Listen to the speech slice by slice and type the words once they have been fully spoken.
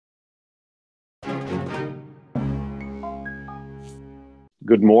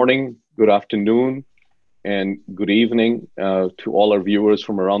Good morning, good afternoon, and good evening to all our viewers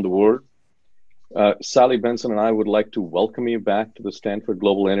from around the world. Sally Benson and I would like to welcome you back to the Stanford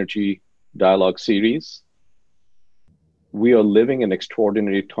Global Energy Dialogue Series. We are living in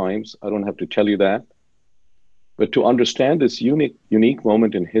extraordinary times. I don't have to tell you that. But to understand this unique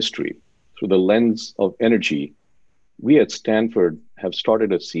moment in history through the lens of energy, we at Stanford have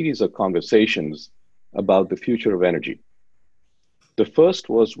started a series of conversations about the future of energy. The first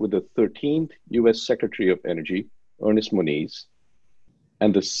was with the 13th US Secretary of Energy, Ernest Moniz,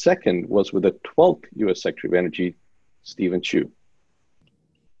 and the second was with the 12th US Secretary of Energy, Stephen Chu.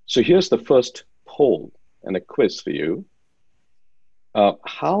 So here's the first poll and a quiz for you.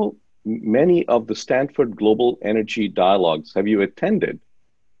 How many of the Stanford Global Energy Dialogues have you attended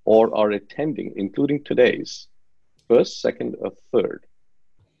or are attending, including today's? First, second, or third?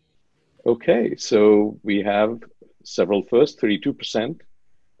 Okay, so we have several first, 32%,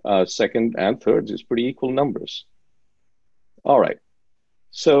 second and thirds is pretty equal numbers. All right,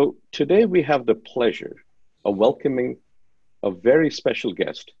 so today we have the pleasure of welcoming a very special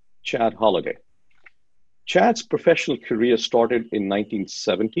guest, Chad Holliday. Chad's professional career started in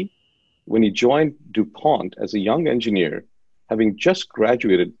 1970 when he joined DuPont as a young engineer, having just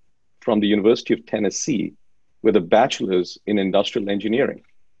graduated from the University of Tennessee with a bachelor's in industrial engineering.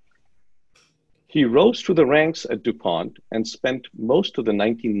 He rose through the ranks at DuPont and spent most of the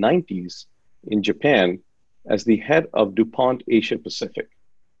 1990s in Japan as the head of DuPont Asia Pacific.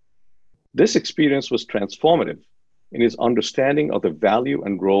 This experience was transformative in his understanding of the value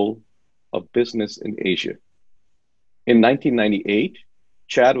and role of business in Asia. In 1998,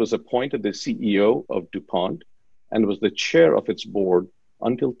 Chad was appointed the CEO of DuPont and was the chair of its board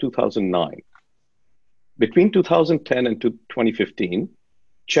until 2009. Between 2010 and 2015,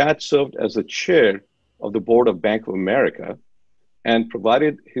 Chad served as the chair of the board of Bank of America and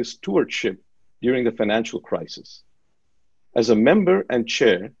provided his stewardship during the financial crisis. As a member and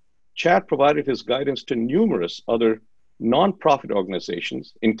chair, Chad provided his guidance to numerous other nonprofit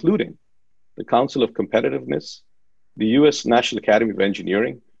organizations, including the Council of Competitiveness, the U.S. National Academy of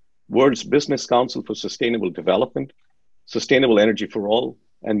Engineering, World's Business Council for Sustainable Development, Sustainable Energy for All,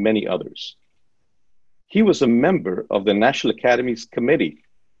 and many others. He was a member of the National Academy's committee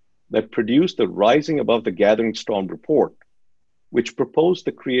that produced the Rising Above the Gathering Storm report, which proposed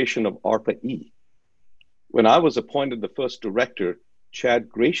the creation of ARPA-E. When I was appointed the first director, Chad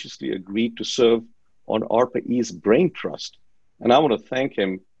graciously agreed to serve on ARPA-E's brain trust, and I want to thank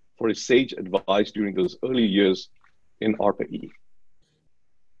him for his sage advice during those early years in ARPA-E.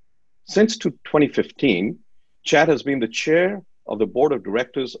 Since 2015, Chad has been the chair of the board of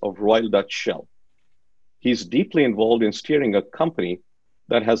directors of Royal Dutch Shell. He's deeply involved in steering a company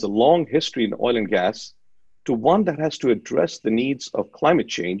that has a long history in oil and gas to one that has to address the needs of climate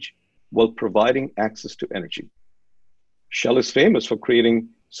change while providing access to energy. Shell is famous for creating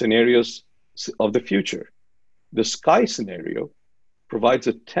scenarios of the future. The sky scenario provides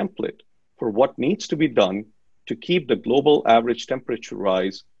a template for what needs to be done to keep the global average temperature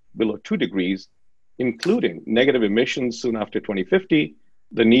rise below 2 degrees, including negative emissions soon after 2050,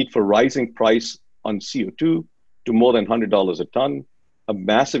 the need for rising price on CO2 to more than $100 a ton, a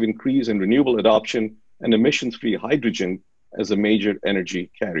massive increase in renewable adoption, and emissions-free hydrogen as a major energy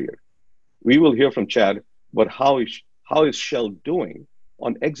carrier. We will hear from Chad about how is Shell doing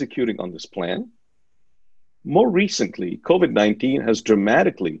on executing on this plan. More recently, COVID-19 has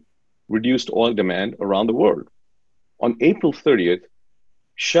dramatically reduced oil demand around the world. On April 30th,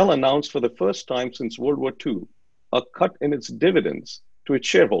 Shell announced for the first time since World War II a cut in its dividends to its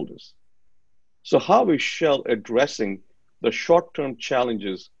shareholders. So how is Shell addressing the short-term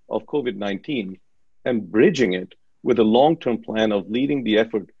challenges of COVID-19 and bridging it with a long-term plan of leading the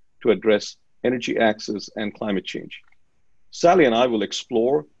effort to address energy access and climate change? Sally and I will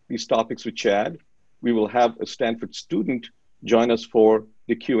explore these topics with Chad. We will have a Stanford student join us for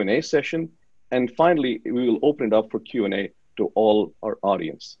the Q&A session. And finally, we will open it up for Q&A to all our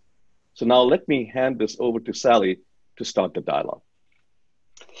audience. So now let me hand this over to Sally to start the dialogue.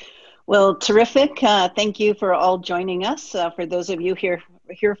 Well, terrific. Thank you for all joining us. For those of you here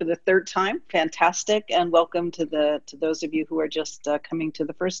for the third time, fantastic, and welcome to those of you who are just coming to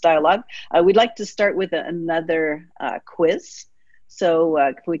the first dialogue. We'd like to start with another quiz. So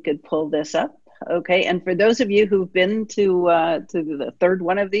if we could pull this up. Okay, and for those of you who've been to the third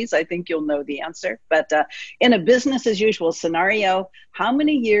one of these, I think you'll know the answer. But in a business as usual scenario, how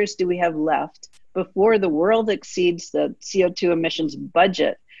many years do we have left before the world exceeds the CO2 emissions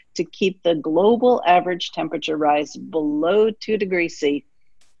budget to keep the global average temperature rise below 2 degrees C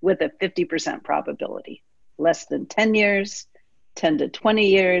with a 50% probability? Less than 10 years, 10 to 20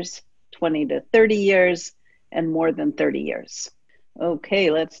 years, 20 to 30 years, and more than 30 years.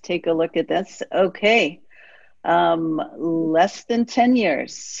 Okay, let's take a look at this. Okay, less than 10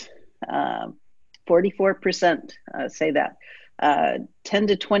 years, 44% say that. 10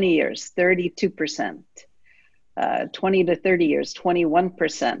 to 20 years, 32%. 20 to 30 years,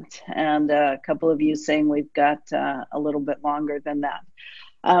 21%. And a couple of you saying we've got a little bit longer than that.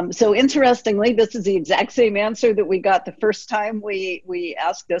 So interestingly, this is the exact same answer that we got the first time we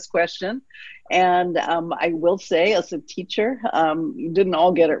asked this question. And I will say, as a teacher, you didn't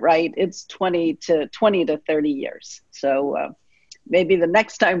all get it right. It's 20 to 30 years. So maybe the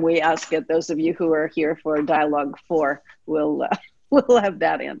next time we ask it, those of you who are here for Dialogue 4 will have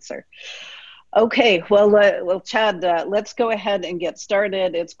that answer. Okay, well, Chad, let's go ahead and get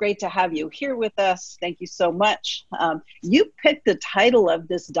started. It's great to have you here with us. Thank you so much. You picked the title of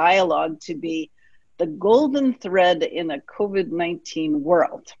this dialogue to be The Golden Thread in a COVID-19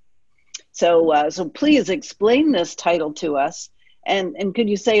 World. So please explain this title to us. And could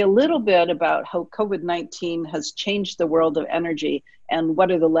you say a little bit about how COVID-19 has changed the world of energy and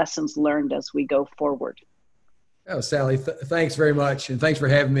what are the lessons learned as we go forward? Oh, Sally, thanks very much. And thanks for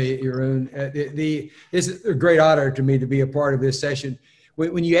having me, Jeroen. It's a great honor to me to be a part of this session.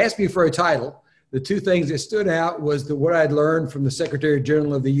 When you asked me for a title, the two things that stood out was what I'd learned from the Secretary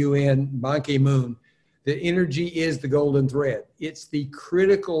General of the UN, Ban Ki-moon, that energy is the golden thread. It's the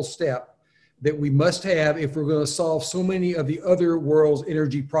critical step that we must have if we're going to solve so many of the other world's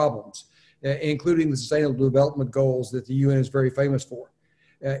energy problems, including the Sustainable Development Goals that the UN is very famous for.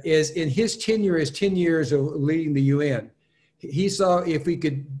 Is in his tenure as 10 years of leading the UN, he saw if we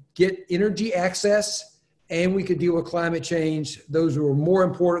could get energy access and we could deal with climate change, those were more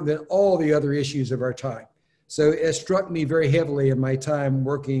important than all the other issues of our time. So it struck me very heavily in my time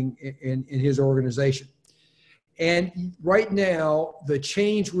working in his organization. And right now, the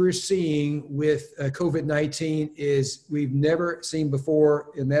change we're seeing with COVID-19 is we've never seen before,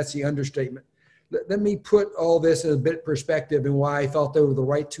 and that's the understatement. Let me put all this in a bit of perspective and why I thought they were the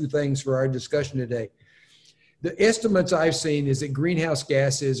right two things for our discussion today. The estimates I've seen is that greenhouse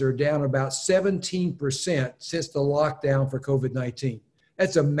gases are down about 17% since the lockdown for COVID-19.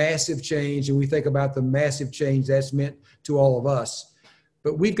 That's a massive change, and we think about the massive change that's meant to all of us.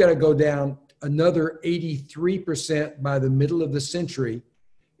 But we've got to go down another 83% by the middle of the century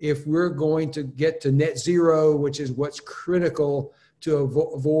if we're going to get to net zero, which is what's critical to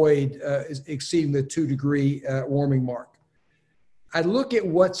avoid exceeding the 2-degree warming mark. I look at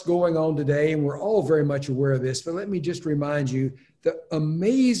what's going on today, and we're all very much aware of this, but let me just remind you the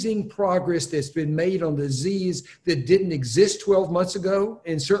amazing progress that's been made on disease that didn't exist 12 months ago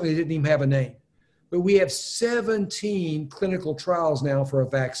and certainly didn't even have a name. But we have 17 clinical trials now for a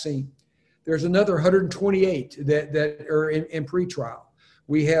vaccine. There's another 128 that are in pre-trial.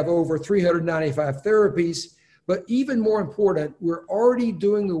 We have over 395 therapies. But even more important, we're already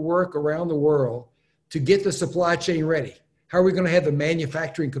doing the work around the world to get the supply chain ready. How are we going to have the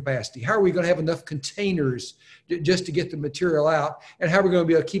manufacturing capacity? How are we going to have enough containers just to get the material out? And how are we going to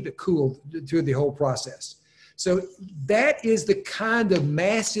be able to keep it cool through the whole process? So that is the kind of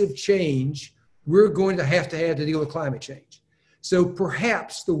massive change we're going to have to deal with climate change. So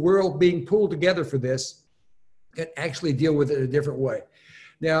perhaps the world being pulled together for this can actually deal with it in a different way.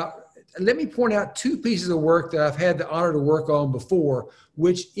 Now, let me point out two pieces of work that I've had the honor to work on before,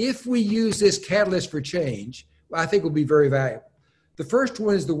 which if we use this catalyst for change, I think will be very valuable. The first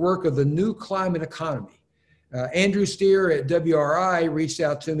one is the work of the new climate economy. Andrew Steer at WRI reached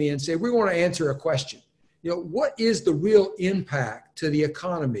out to me and said, we want to answer a question. What is the real impact to the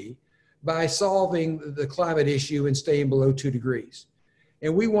economy by solving the climate issue and staying below 2 degrees?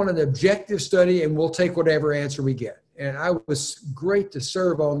 And we want an objective study, and we'll take whatever answer we get. And I was great to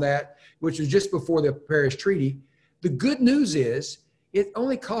serve on that, which was just before the Paris Treaty. The good news is it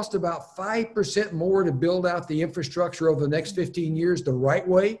only cost about 5% more to build out the infrastructure over the next 15 years the right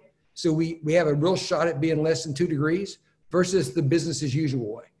way. So we have a real shot at being less than 2 degrees versus the business as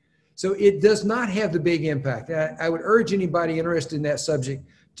usual way. So it does not have the big impact. I would urge anybody interested in that subject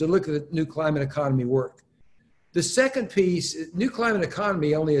to look at the new climate economy work. The second piece, new climate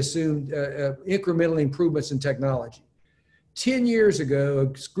economy only assumed incremental improvements in technology. 10 years ago,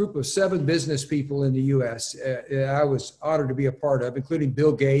 a group of 7 business people in the US, I was honored to be a part of, including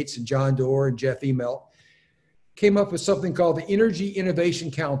Bill Gates and John Doerr and Jeff Immelt, came up with something called the Energy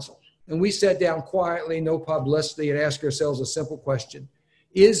Innovation Council. And we sat down quietly, no publicity, and asked ourselves a simple question.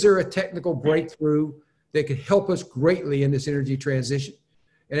 Is there a technical breakthrough that could help us greatly in this energy transition?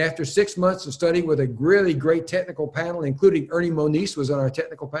 And after 6 months of studying with a really great technical panel, including Ernie Moniz was on our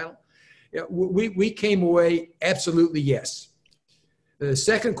technical panel, we came away absolutely yes. The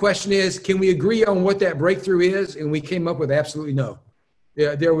second question is, can we agree on what that breakthrough is? And we came up with absolutely no.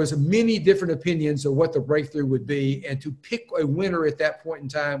 There was many different opinions of what the breakthrough would be, and to pick a winner at that point in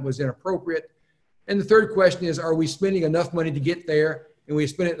time was inappropriate. And the third question is, are we spending enough money to get there, and we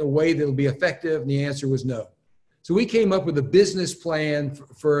spend it in a way that will be effective? And the answer was no. So we came up with a business plan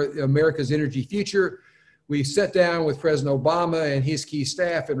for America's energy future. We sat down with President Obama and his key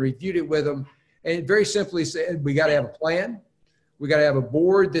staff and reviewed it with them, and it very simply said, we got to have a plan. We got to have a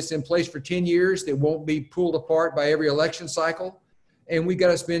board that's in place for 10 years that won't be pulled apart by every election cycle. And we got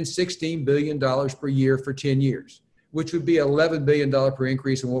to spend $16 billion per year for 10 years, which would be $11 billion per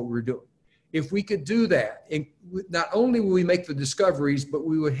increase in what we were doing. If we could do that, and not only will we make the discoveries, but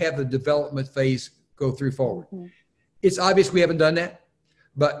we would have the development phase go through forward. Mm-hmm. It's obvious we haven't done that,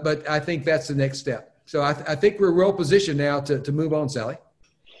 but I think that's the next step. So I think we're well positioned now to move on, Sally.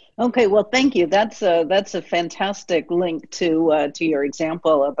 Okay, well, thank you. That's a fantastic link to your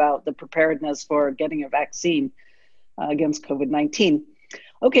example about the preparedness for getting a vaccine against COVID-19.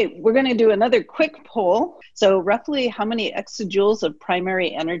 Okay, we're going to do another quick poll. So roughly how many exajoules of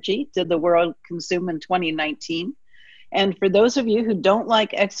primary energy did the world consume in 2019? And for those of you who don't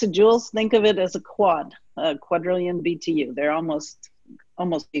like exajoules, think of it as a quadrillion BTU. They're almost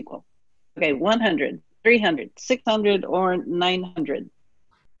equal. Okay, 100, 300, 600, or 900.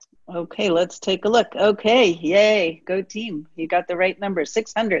 Okay, let's take a look. Okay, yay, go team. You got the right number,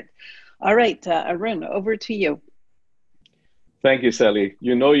 600. All right, Arun, over to you. Thank you, Sally.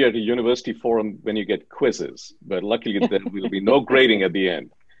 You know you're at a university forum when you get quizzes, but luckily there will be no grading at the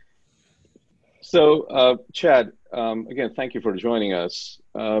end. So, Chad, again, thank you for joining us.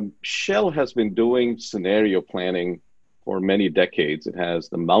 Shell has been doing scenario planning for many decades. It has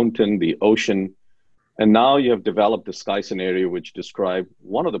the mountain, the ocean, and now you have developed the sky scenario, which describe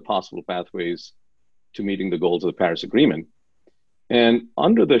one of the possible pathways to meeting the goals of the Paris Agreement. And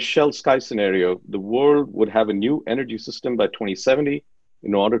under the Shell sky scenario, the world would have a new energy system by 2070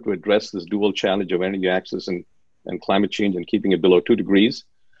 in order to address this dual challenge of energy access and climate change and keeping it below 2 degrees.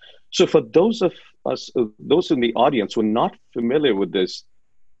 So for those of us, those in the audience who are not familiar with this,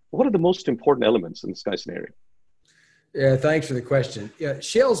 what are the most important elements in the sky scenario? Yeah, thanks for the question. Yeah,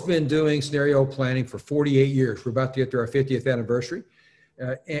 Shell's been doing scenario planning for 48 years. We're about to get to our 50th anniversary.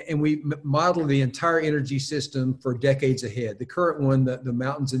 And we model the entire energy system for decades ahead. The current one, the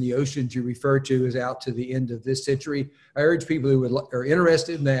mountains and the oceans you refer to, is out to the end of this century. I urge people who are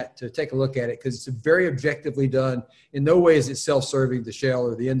interested in that to take a look at it, because it's very objectively done. In no way is it self-serving to Shell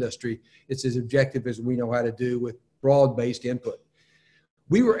or the industry. It's as objective as we know how to do with broad-based input.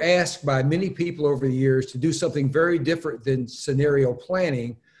 We were asked by many people over the years to do something very different than scenario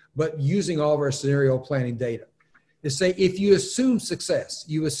planning, but using all of our scenario planning data. To say, if you assume success,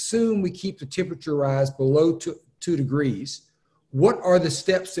 you assume we keep the temperature rise below 2 degrees, what are the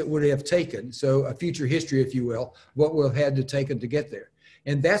steps that would have taken? So a future history, if you will, what we'll have had to take to get there.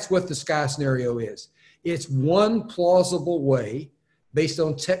 And that's what the sky scenario is. It's one plausible way based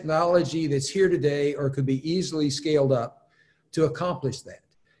on technology that's here today or could be easily scaled up to accomplish that.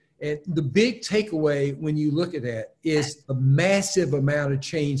 And the big takeaway when you look at that is a massive amount of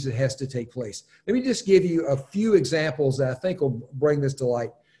change that has to take place. Let me just give you a few examples that I think will bring this to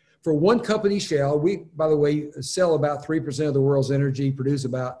light. For one company, Shell, we, by the way, sell about 3% of the world's energy, produce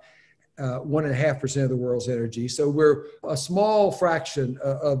about 1.5% of the world's energy. So we're a small fraction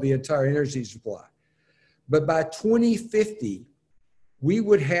of the entire energy supply. But by 2050, we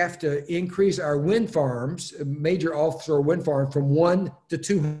would have to increase our wind farms, major offshore wind farms, from 1 to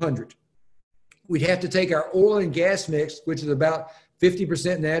 200. We'd have to take our oil and gas mix, which is about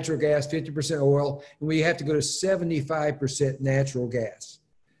 50% natural gas, 50% oil, and we have to go to 75% natural gas.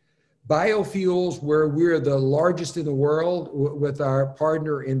 Biofuels, where we're the largest in the world with our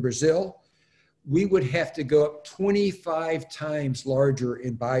partner in Brazil, we would have to go up 25 times larger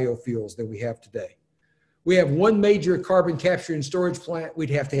in biofuels than we have today. We have one major carbon capture and storage plant.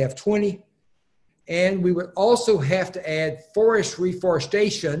 We'd have to have 20. And we would also have to add forest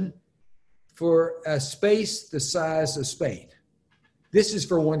reforestation for a space the size of Spain. This is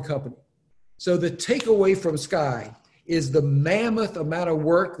for one company. So the takeaway from Sky is the mammoth amount of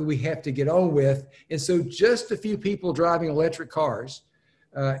work that we have to get on with. And so just a few people driving electric cars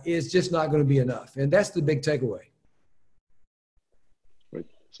is just not going to be enough. And that's the big takeaway.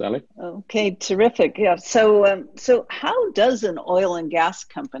 Sally? Okay, terrific. Yeah. So how does an oil and gas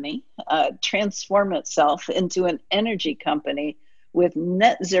company transform itself into an energy company with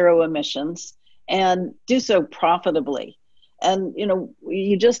net zero emissions and do so profitably? And,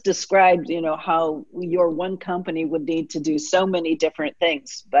 you just described, how your one company would need to do so many different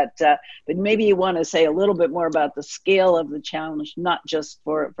things, but maybe you want to say a little bit more about the scale of the challenge, not just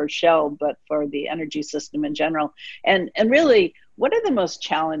for Shell, but for the energy system in general. And really, what are the most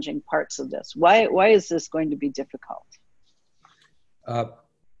challenging parts of this? Why is this going to be difficult?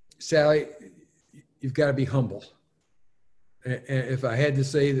 Sally, you've got to be humble. And if I had to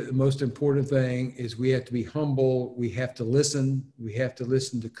say that the most important thing is we have to be humble, we have to listen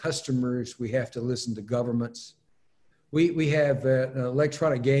to customers, we have to listen to governments. We have an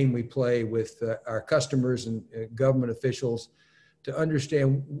electronic game we play with our customers and government officials to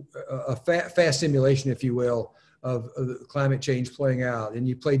understand a fast simulation, if you will, of climate change playing out. And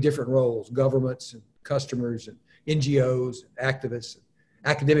you play different roles, governments and customers and NGOs, and activists, and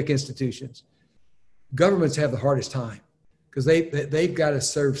academic institutions. Governments have the hardest time, because they've got to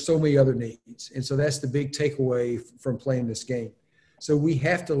serve so many other needs. And so that's the big takeaway from playing this game. So we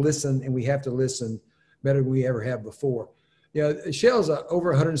have to listen, and we have to listen better than we ever have before. Shell's over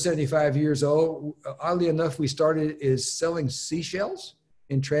 175 years old. Oddly enough, we started is selling seashells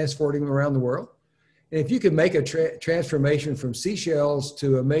and transporting them around the world. And if you can make a transformation from seashells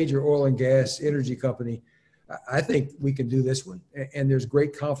to a major oil and gas energy company, I think we can do this one. And there's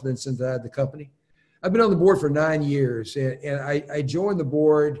great confidence inside the company. I've been on the board for 9 years, and I joined the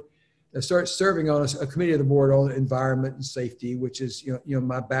board, started serving on a committee of the board on environment and safety, which is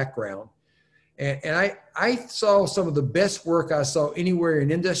my background. And I saw some of the best work I saw anywhere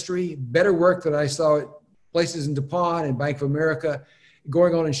in industry, better work than I saw at places in DuPont and Bank of America,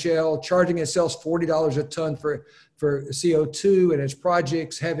 going on in Shell, charging itself $40 a ton for CO2 and its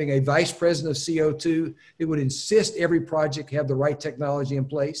projects, having a vice president of CO2 that would insist every project have the right technology in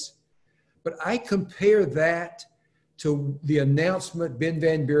place. But I compare that to the announcement Ben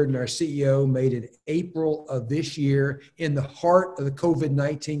Van Beurden, our CEO, made in April of this year in the heart of the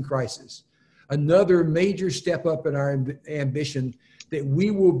COVID-19 crisis. Another major step up in our ambition that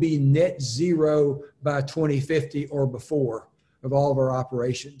we will be net zero by 2050 or before of all of our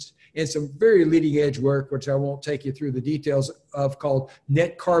operations. And some very leading edge work, which I won't take you through the details of, called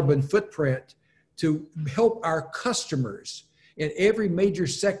net carbon footprint, to help our customers in every major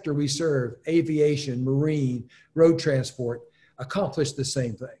sector we serve, aviation, marine, road transport, accomplish the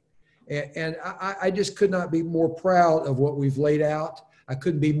same thing. And I just could not be more proud of what we've laid out. I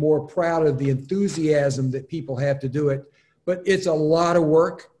couldn't be more proud of the enthusiasm that people have to do it, but it's a lot of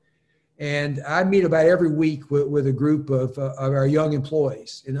work. And I meet about every week with a group of our young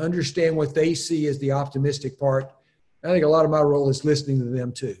employees and understand what they see as the optimistic part. I think a lot of my role is listening to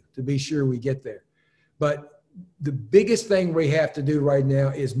them too, to be sure we get there. But the biggest thing we have to do right now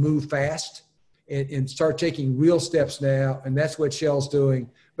is move fast and start taking real steps now. And that's what Shell's doing,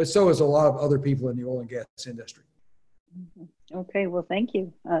 but so is a lot of other people in the oil and gas industry. Okay, well, thank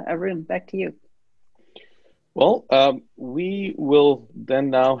you. Arun, back to you. Well, we will then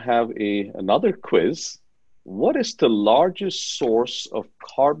now have another quiz. What is the largest source of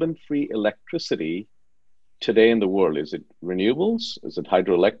carbon-free electricity today in the world? Is it renewables, is it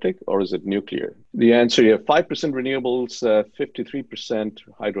hydroelectric, or is it nuclear? The answer, you have 5% renewables, 53%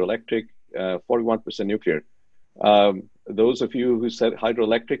 hydroelectric, 41% nuclear. Those of you who said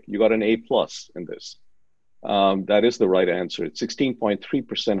hydroelectric, you got an A+ in this. That is the right answer. It's 16.3%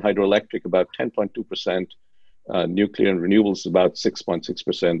 hydroelectric, about 10.2% nuclear, and renewables about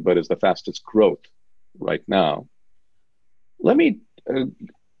 6.6%, but is the fastest growth right now. Let me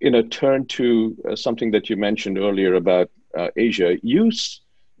turn to something that you mentioned earlier about Asia.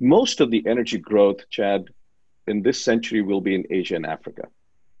 Most of the energy growth, Chad, in this century will be in Asia and Africa.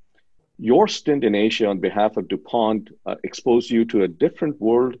 Your stint in Asia on behalf of DuPont exposed you to a different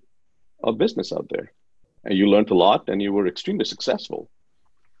world of business out there. And you learned a lot, and you were extremely successful.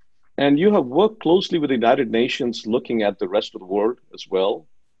 And you have worked closely with the United Nations, looking at the rest of the world as well,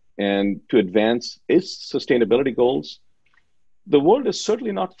 and to advance its sustainability goals. The world is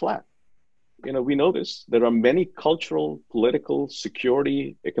certainly not flat. We know this. There are many cultural, political,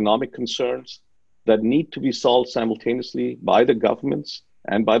 security, economic concerns that need to be solved simultaneously by the governments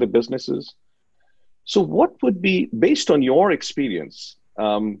and by the businesses. So what would be, based on your experience,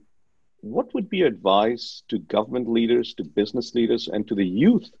 what would be your advice to government leaders, to business leaders, and to the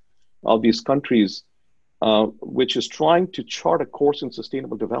youth of these countries, which is trying to chart a course in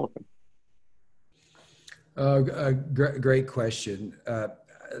sustainable development? Great question.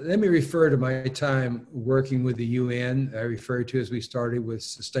 Let me refer to my time working with the UN. I referred to as we started with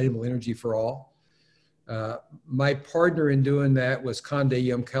Sustainable Energy for All. My partner in doing that was Kande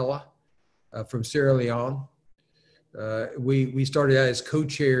Yamkela from Sierra Leone. We started out as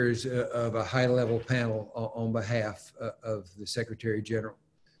co-chairs of a high-level panel on behalf of the Secretary General.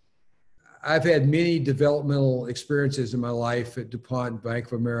 I've had many developmental experiences in my life at DuPont, Bank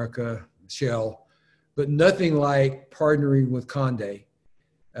of America, Shell, but nothing like partnering with Conde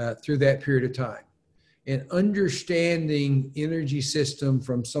through that period of time. And understanding energy system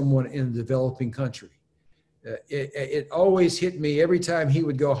from someone in a developing country. It always hit me every time he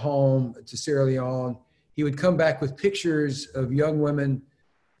would go home to Sierra Leone. He would come back with pictures of young women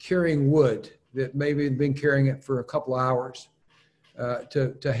carrying wood that maybe had been carrying it for a couple hours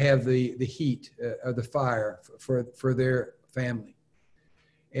to have the heat of the fire for their family.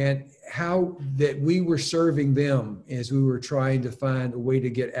 And how that we were serving them as we were trying to find a way to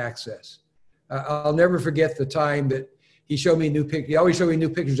get access. I'll never forget the time that he showed me new pictures. He always showed me new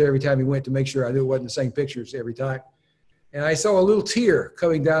pictures every time he went to make sure I knew it wasn't the same pictures every time. And I saw a little tear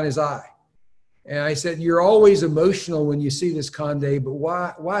coming down his eye. And I said, "You're always emotional when you see this, Conde, but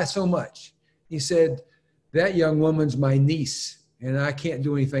why so much?" He said, "That young woman's my niece, and I can't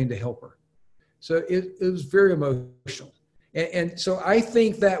do anything to help her." So it was very emotional. And so I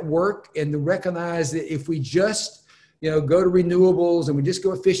think that work, and to recognize that if we just go to renewables and we just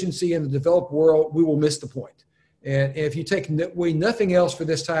go efficiency in the developed world, we will miss the point. And if you take away nothing else for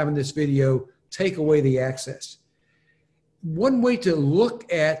this time in this video, take away the access. One way to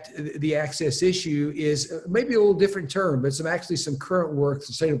look at the access issue is maybe a little different term, but some current work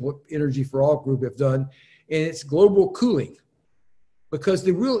Sustainable Energy for All Group have done, and it's global cooling. Because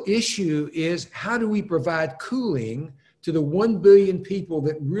the real issue is, how do we provide cooling to the 1 billion people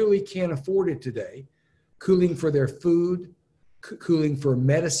that really can't afford it today? Cooling for their food, cooling for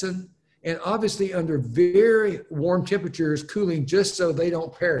medicine, and obviously under very warm temperatures, cooling just so they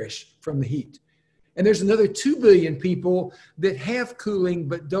don't perish from the heat. And there's another 2 billion people that have cooling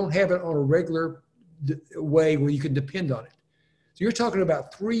but don't have it on a regular way where you can depend on it. So you're talking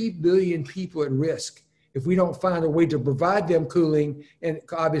about 3 billion people at risk if we don't find a way to provide them cooling and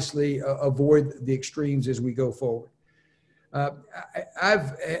obviously avoid the extremes as we go forward.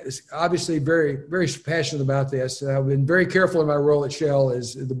 I've obviously very, very passionate about this. I've been very careful in my role at Shell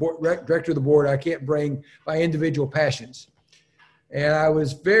as the director of the board. I can't bring my individual passions. And I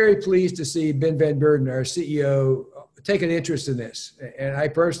was very pleased to see Ben Van Beurden, our CEO, take an interest in this. And I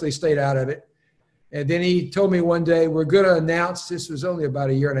personally stayed out of it. And then he told me one day, we're going to announce, this was only about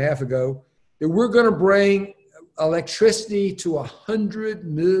a year and a half ago, that we're going to bring electricity to 100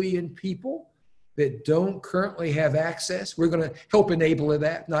 million people that don't currently have access. We're going to help enable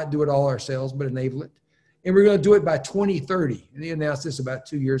that, not do it all ourselves, but enable it. And we're going to do it by 2030. And he announced this about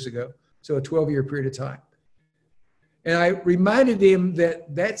 2 years ago, so a 12-year period of time. And I reminded him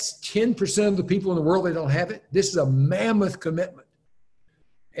that that's 10% of the people in the world that don't have it. This is a mammoth commitment.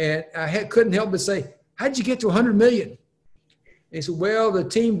 And I couldn't help but say, "How'd you get to 100 million? And he said, "Well, the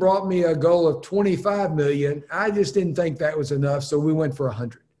team brought me a goal of 25 million. I just didn't think that was enough, so we went for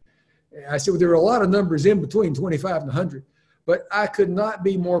 100. I said, "Well, there are a lot of numbers in between 25 and 100, but I could not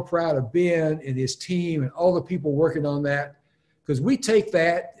be more proud of Ben and his team and all the people working on that, because we take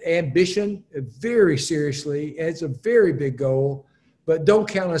that ambition very seriously, and it's a very big goal, but don't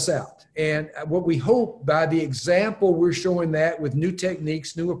count us out." And what we hope, by the example we're showing that with new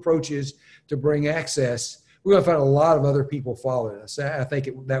techniques, new approaches to bring access, we're going to find a lot of other people following us. I think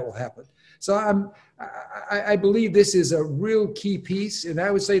that will happen. So I believe this is a real key piece, and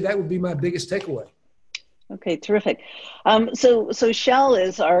I would say that would be my biggest takeaway. Okay, terrific. So Shell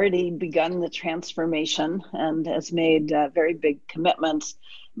has already begun the transformation and has made very big commitments.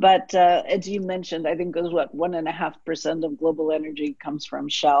 But as you mentioned, I think it was 1.5% of global energy comes from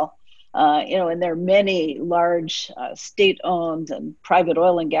Shell. And there are many large state-owned and private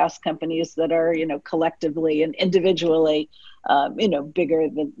oil and gas companies that are, collectively and individually, bigger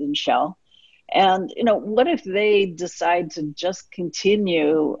than Shell. And, what if they decide to just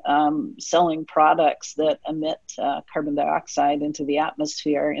continue selling products that emit carbon dioxide into the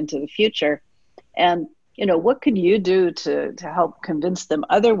atmosphere into the future? And, what could you do to help convince them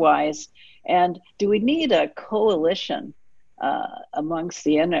otherwise? And do we need a coalition amongst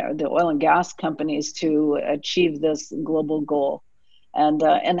the oil and gas companies to achieve this global goal?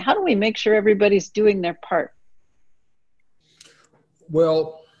 And how do we make sure everybody's doing their part?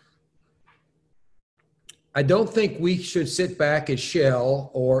 Well, I don't think we should sit back as Shell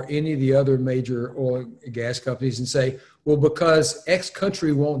or any of the other major oil and gas companies and say, well, because X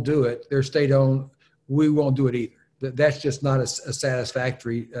country won't do it, they're state-owned, we won't do it either. That's just not a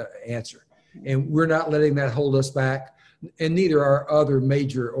satisfactory answer. And we're not letting that hold us back, and neither are other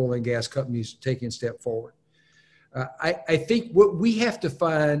major oil and gas companies taking a step forward. I think what we have to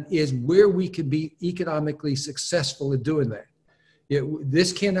find is where we can be economically successful in doing that.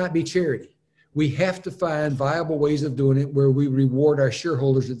 This cannot be charity. We have to find viable ways of doing it where we reward our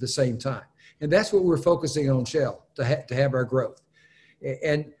shareholders at the same time. And that's what we're focusing on Shell to have our growth.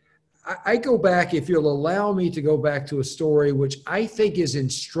 And I go back, if you'll allow me to go back to a story which I think is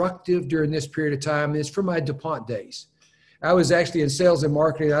instructive during this period of time. It's from my DuPont days. I was actually in sales and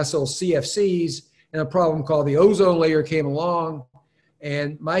marketing. I sold CFCs, and a problem called the ozone layer came along.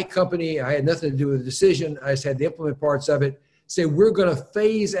 And my company, I had nothing to do with the decision. I just had to implement parts of it. Say, we're going to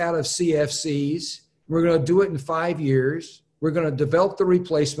phase out of CFCs. We're going to do it in 5 years. We're going to develop the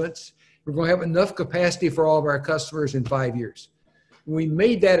replacements. We're going to have enough capacity for all of our customers in 5 years. When we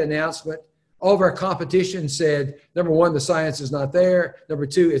made that announcement, all of our competition said, number one, the science is not there. Number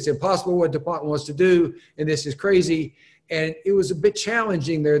two, it's impossible what DuPont wants to do, and this is crazy. And it was a bit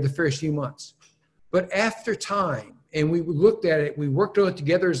challenging there the first few months. But after time, and we looked at it, we worked on it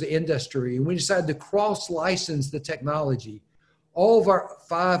together as an industry, and we decided to cross-license the technology. All of our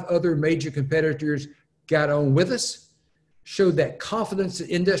 5 other major competitors got on with us, showed that confidence that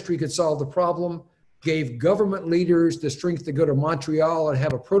industry could solve the problem, gave government leaders the strength to go to Montreal and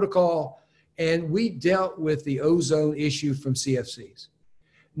have a protocol, and we dealt with the ozone issue from CFCs.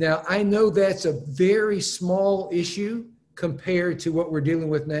 Now, I know that's a very small issue compared to what we're dealing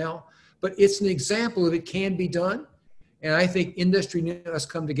with now, but it's an example that it can be done. And I think industry and us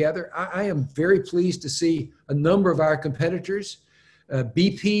come together. I am very pleased to see a number of our competitors,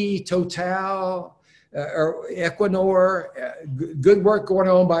 BP, Total, or Equinor, good work going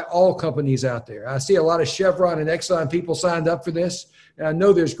on by all companies out there. I see a lot of Chevron and Exxon people signed up for this, and I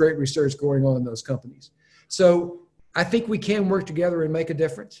know there's great research going on in those companies. So I think we can work together and make a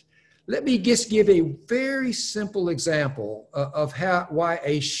difference. Let me just give a very simple example of why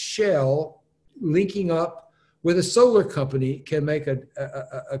a Shell linking up with a solar company can make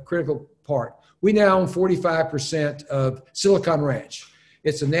a critical part. We now own 45% of Silicon Ranch.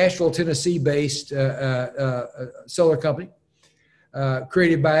 It's a Nashville, Tennessee-based solar company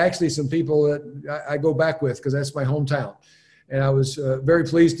created by actually some people that I go back with because that's my hometown. And I was very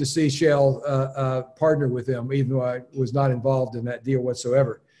pleased to see Shell partner with them, even though I was not involved in that deal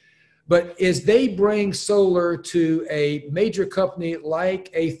whatsoever. But as they bring solar to a major company like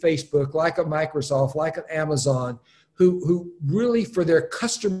a Facebook, like a Microsoft, like an Amazon, who really, for their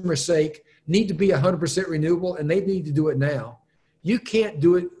customer's sake, need to be 100% renewable, and they need to do it now. You can't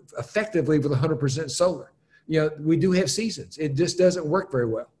do it effectively with 100% solar. You know, we do have seasons. It just doesn't work very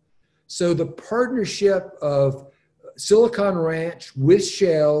well. So the partnership of Silicon Ranch with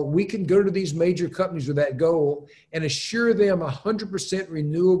Shell, we can go to these major companies with that goal and assure them 100%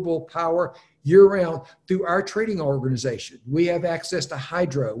 renewable power year-round through our trading organization. We have access to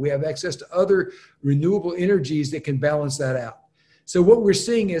hydro. We have access to other renewable energies that can balance that out. So what we're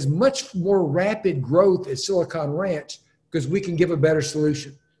seeing is much more rapid growth at Silicon Ranch because we can give a better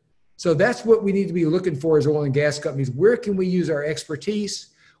solution. So that's what we need to be looking for as oil and gas companies. Where can we use our expertise?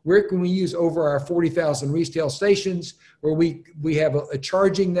 Where can we use over our 40,000 retail stations where we have a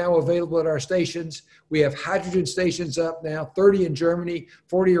charging now available at our stations? We have hydrogen stations up now, 30 in Germany,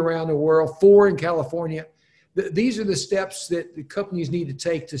 40 around the world, 4 in California. These are the steps that the companies need to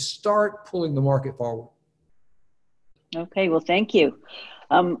take to start pulling the market forward. Okay, well, thank you.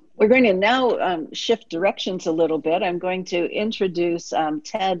 We're going to now shift directions a little bit. I'm going to introduce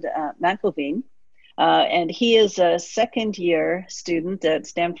Ted McElveen. And he is a second-year student at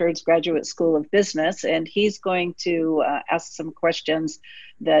Stanford's Graduate School of Business, and he's going to ask some questions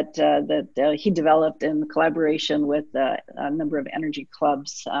that he developed in collaboration with a number of energy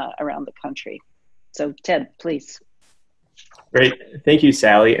clubs around the country. So, Ted, please. Great. Thank you,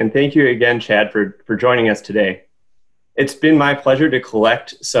 Sally, and thank you again, Chad, for joining us today. It's been my pleasure to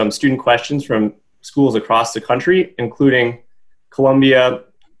collect some student questions from schools across the country, including Columbia,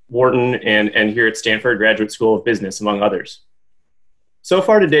 Wharton, and here at Stanford Graduate School of Business, among others. So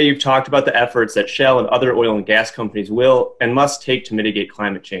far today, you've talked about the efforts that Shell and other oil and gas companies will and must take to mitigate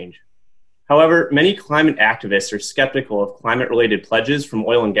climate change. However, many climate activists are skeptical of climate-related pledges from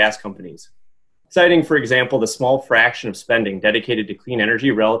oil and gas companies, citing, for example, the small fraction of spending dedicated to clean energy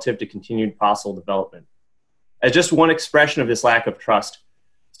relative to continued fossil development. As just one expression of this lack of trust,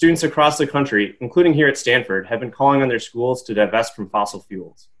 students across the country, including here at Stanford, have been calling on their schools to divest from fossil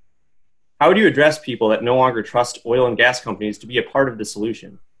fuels. How would you address people that no longer trust oil and gas companies to be a part of the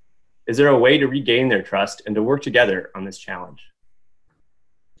solution? Is there a way to regain their trust and to work together on this challenge?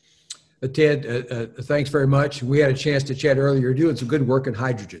 Ted, thanks very much. We had a chance to chat earlier. You're doing some good work in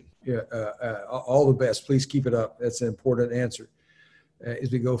hydrogen. All the best. Please keep it up. That's an important answer.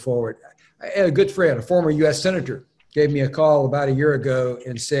 as we go forward. I had a good friend, a former U.S. Senator, gave me a call about a year ago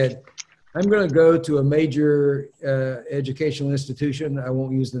and said, I'm going to go to a major educational institution, I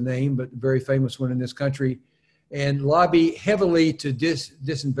won't use the name, but a very famous one in this country, and lobby heavily to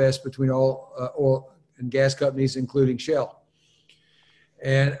disinvest between all oil and gas companies, including Shell.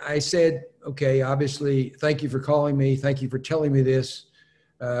 And I said, okay, obviously, thank you for calling me. Thank you for telling me this.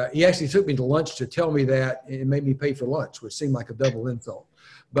 He actually took me to lunch to tell me that and made me pay for lunch, which seemed like a double insult.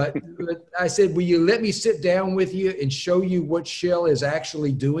 But I said, will you let me sit down with you and show you what Shell is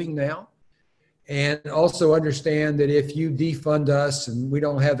actually doing now? And also understand that if you defund us and we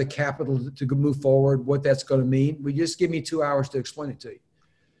don't have the capital to move forward, what that's going to mean. Will you just give me 2 hours to explain it to you?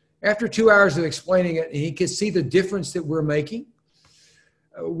 After 2 hours of explaining it, he could see the difference that we're making.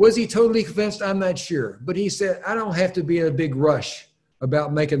 Was he totally convinced? I'm not sure. But he said, I don't have to be in a big rush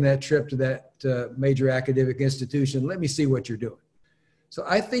about making that trip to that major academic institution. Let me see what you're doing. So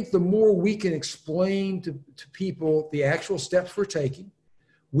I think the more we can explain to people the actual steps we're taking,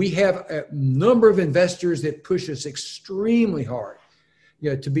 we have a number of investors that push us extremely hard,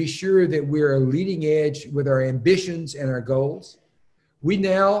 to be sure that we're a leading edge with our ambitions and our goals. We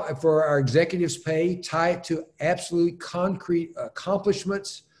now, for our executives' pay, tie it to absolute concrete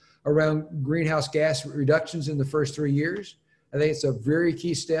accomplishments around greenhouse gas reductions in the first 3 years. I think it's a very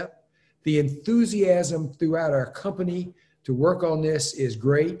key step. The enthusiasm throughout our company to work on this is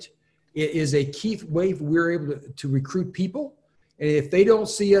great. It is a key way we're able to recruit people. And if they don't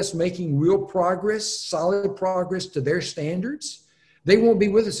see us making real progress, solid progress to their standards, they won't be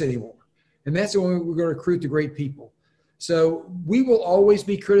with us anymore. And that's the way we're going to recruit the great people. So we will always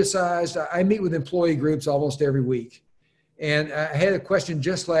be criticized. I meet with employee groups almost every week. And I had a question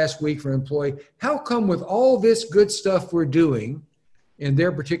just last week from an employee. How come with all this good stuff we're doing in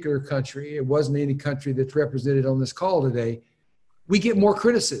their particular country, it wasn't any country that's represented on this call today, we get more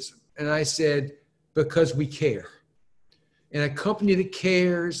criticism? And I said, because we care. And a company that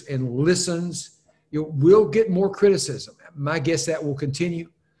cares and listens, will get more criticism. My guess that will continue,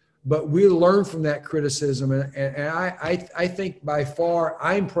 but we'll learn from that criticism. And I think by far,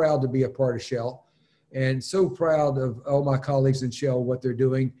 I'm proud to be a part of Shell and so proud of all my colleagues in Shell, what they're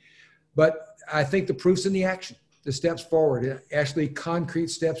doing. But I think the proof's in the action, the steps forward, actually concrete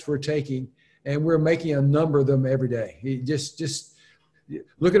steps we're taking, and we're making a number of them every day. Just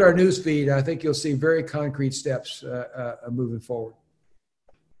look at our news feed. I think you'll see very concrete steps moving forward.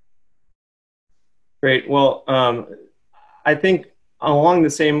 Great. Well, I think along the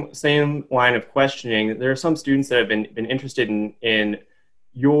same line of questioning, there are some students that have been interested in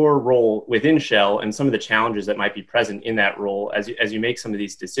your role within Shell and some of the challenges that might be present in that role as you make some of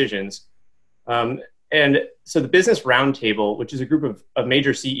these decisions. And so the Business Roundtable, which is a group of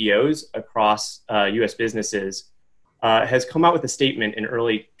major CEOs across U.S. businesses, has come out with a statement in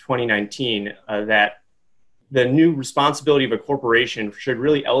early 2019 that the new responsibility of a corporation should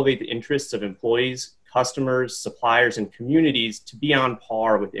really elevate the interests of employees, customers, suppliers, and communities to be on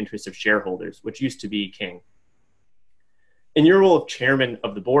par with the interests of shareholders, which used to be king. In your role of chairman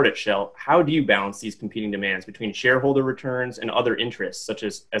of the board at Shell, how do you balance these competing demands between shareholder returns and other interests, such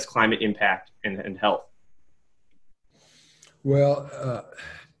as climate impact and health? Well,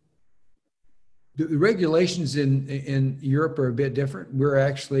 the regulations in Europe are a bit different. We're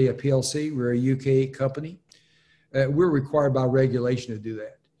actually a PLC. We're a UK company. We're required by regulation to do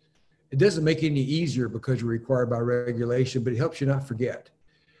that. It doesn't make it any easier because you're required by regulation, but it helps you not forget.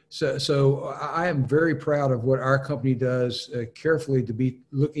 So I am very proud of what our company does carefully to be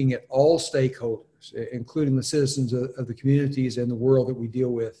looking at all stakeholders, including the citizens of the communities and the world that we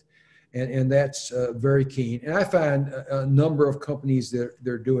deal with. And that's very keen. And I find a number of companies that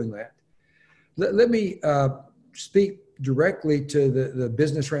they're doing that. Let me speak directly to the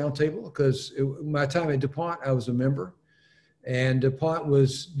Business Roundtable, because my time at DuPont, I was a member. And DuPont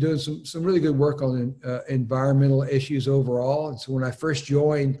was doing some really good work on environmental issues overall. And so when I first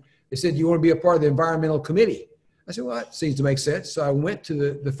joined, they said, you want to be a part of the environmental committee? I said, well, that seems to make sense. So I went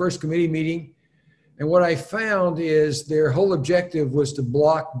to the first committee meeting. And what I found is their whole objective was to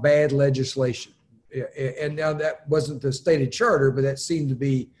block bad legislation. And now that wasn't the stated charter, but that seemed to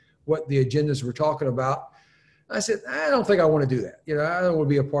be what the agendas were talking about. I said, I don't think I want to do that. I don't want to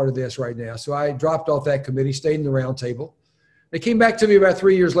be a part of this right now. So I dropped off that committee, stayed in the roundtable. They came back to me about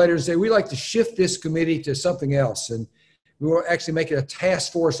 3 years later and said, we'd like to shift this committee to something else. And we will actually make it a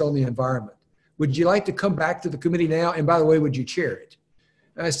task force on the environment. Would you like to come back to the committee now? And by the way, would you chair it?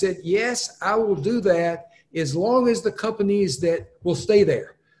 And I said, yes, I will do that as long as the companies that will stay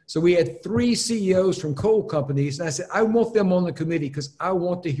there. So we had 3 CEOs from coal companies. And I said, I want them on the committee because I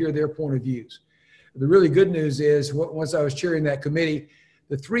want to hear their point of views. The really good news is once I was chairing that committee,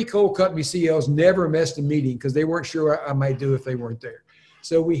 the 3 coal company CEOs never missed a meeting because they weren't sure what I might do if they weren't there.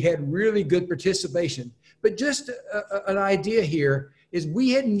 So we had really good participation. But just an idea here is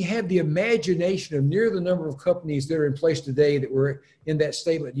we hadn't had the imagination of near the number of companies that are in place today that were in that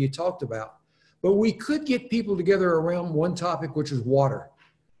statement you talked about. But we could get people together around one topic, which is water.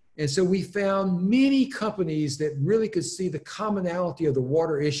 And so we found many companies that really could see the commonality of the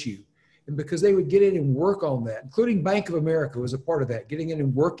water issue. And because they would get in and work on that, including Bank of America was a part of that, getting in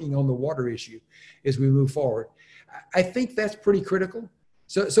and working on the water issue as we move forward. I think that's pretty critical.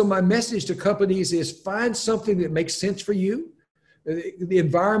 So my message to companies is find something that makes sense for you. The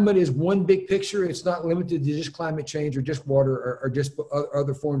environment is one big picture. It's not limited to just climate change or just water or just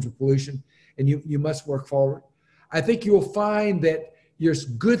other forms of pollution. And you must work forward. I think you'll find that there's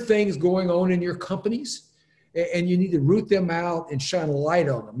good things going on in your companies, and you need to root them out and shine a light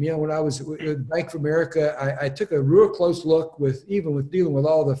on them. You know, when I was with Bank of America, I took a real close look even with dealing with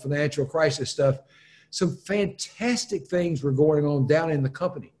all the financial crisis stuff. Some fantastic things were going on down in the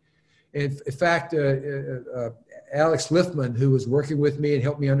company. And in fact, Alex Liffman, who was working with me and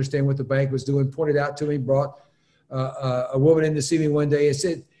helped me understand what the bank was doing, pointed out to me, brought a woman in to see me one day and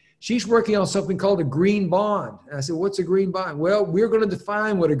said, she's working on something called a green bond. And I said, what's a green bond? Well, we're going to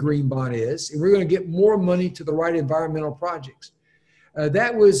define what a green bond is, and we're going to get more money to the right environmental projects.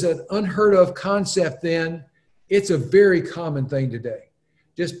 That was an unheard of concept then. It's a very common thing today.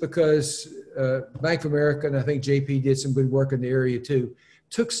 Just because Bank of America, and I think JP did some good work in the area too,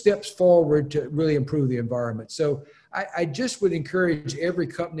 took steps forward to really improve the environment. So I just would encourage every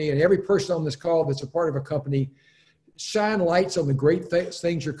company and every person on this call that's a part of a company, shine lights on the great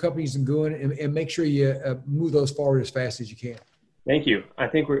things your company's doing and make sure you move those forward as fast as you can. Thank you. I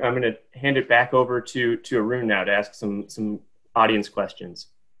think I'm going to hand it back over to Arun now to ask some audience questions.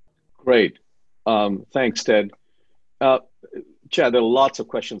 Great. Thanks, Ted. Chad, there are lots of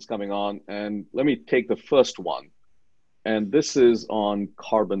questions coming on, and let me take the first one. And this is on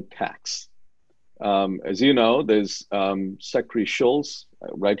carbon tax. As you know, there's Secretary Schultz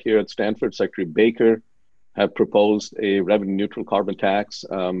right here at Stanford, Secretary Baker have proposed a revenue neutral carbon tax.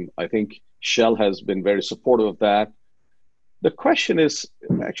 I think Shell has been very supportive of that. The question is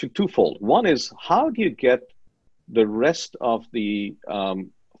actually twofold. One is, how do you get the rest of the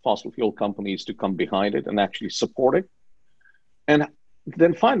fossil fuel companies to come behind it and actually support it? And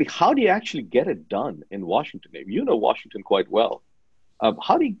then finally, how do you actually get it done in Washington? You know Washington quite well.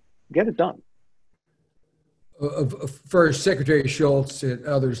 How do you get it done? First, Secretary Schultz and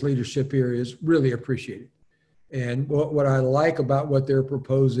others' leadership here is really appreciated. And what I like about what they're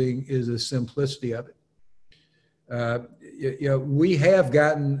proposing is the simplicity of it. We have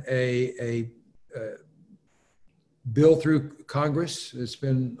gotten a bill through Congress. It's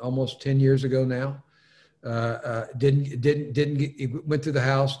been almost 10 years ago now. It went through the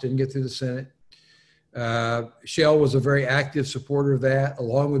House, didn't get through the Senate. Shell was a very active supporter of that,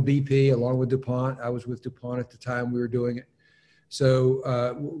 along with BP, along with DuPont. I was with DuPont at the time we were doing it.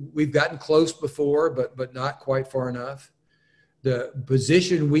 So we've gotten close before, but not quite far enough. The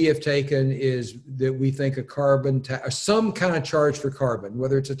position we have taken is that we think a carbon tax, some kind of charge for carbon,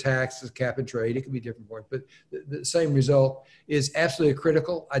 whether it's a tax, a cap and trade, it can be different for it, but the same result is absolutely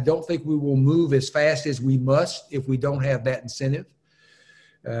critical. I don't think we will move as fast as we must if we don't have that incentive.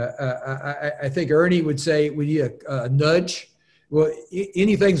 I think Ernie would say we need a nudge. Well,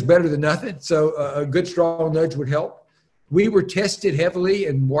 anything's better than nothing, so a good strong nudge would help. We were tested heavily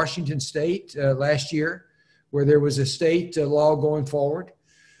in Washington State last year, where there was a state law going forward.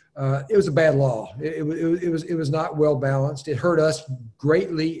 It was a bad law. It was not well balanced. It hurt us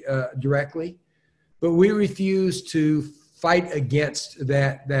greatly directly, but we refused to fight against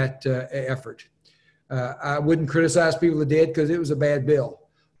that effort. I wouldn't criticize people that did because it was a bad bill,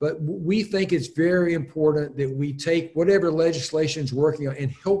 but we think it's very important that we take whatever legislation is working on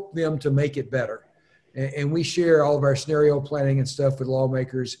and help them to make it better. And we share all of our scenario planning and stuff with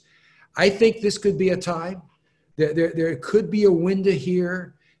lawmakers. I think this could be a time. There could be a window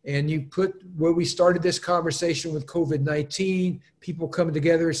here, and you put where we started this conversation with COVID-19, people coming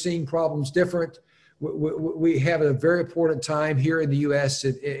together, seeing problems different. We have a very important time here in the U.S.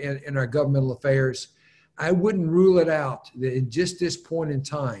 in our governmental affairs. I wouldn't rule it out that at just this point in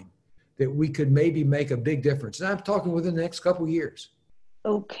time that we could maybe make a big difference. And I'm talking within the next couple of years.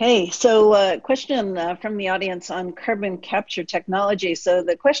 Okay, so question from the audience on carbon capture technology. So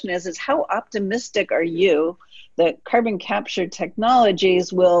the question is how optimistic are you that carbon capture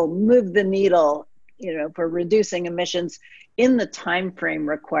technologies will move the needle, for reducing emissions in the time frame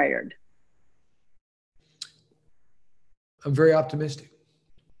required? I'm very optimistic.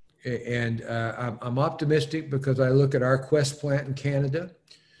 And I'm optimistic because I look at our Quest plant in Canada,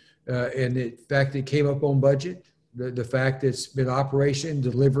 and the fact it came up on budget, the fact it's been operation,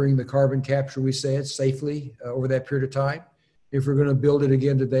 delivering the carbon capture we said safely over that period of time. If we're going to build it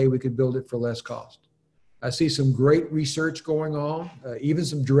again today, we could build it for less cost. I see some great research going on, even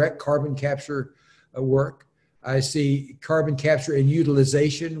some direct carbon capture work. I see carbon capture and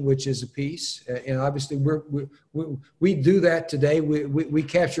utilization, which is a piece. And obviously we do that today. We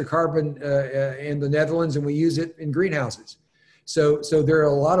capture carbon in the Netherlands and we use it in greenhouses. So there are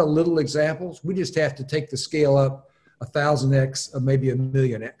a lot of little examples. We just have to take the scale up 1,000x or maybe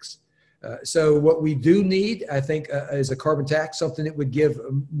 1,000,000x. So what we do need, I think, is a carbon tax, something that would give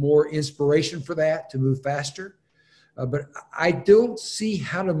more inspiration for that to move faster. But I don't see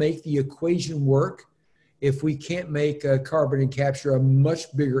how to make the equation work if we can't make carbon and capture a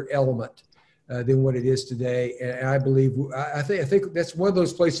much bigger element than what it is today. And I believe, I think that's one of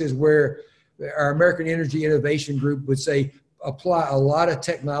those places where our American Energy Innovation Group would say, apply a lot of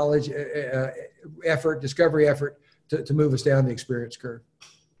technology discovery effort to move us down the experience curve.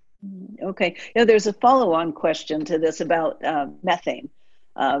 Okay. There's a follow-on question to this about methane.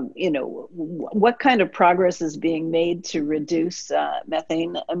 What kind of progress is being made to reduce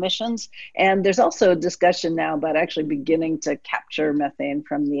methane emissions? And there's also a discussion now about actually beginning to capture methane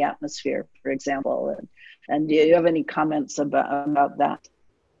from the atmosphere, for example. And do you have any comments about that?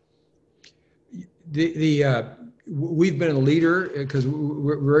 We've been a leader because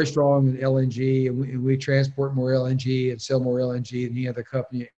we're very strong in LNG, and we transport more LNG and sell more LNG than any other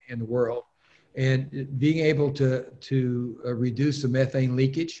company in the world. And being able to reduce the methane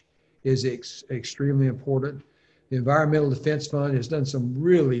leakage is extremely important. The Environmental Defense Fund has done some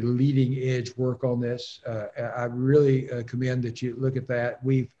really leading edge work on this. I really commend that you look at that.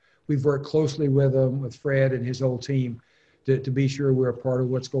 We've worked closely with them, with Fred and his whole team, to be sure we're a part of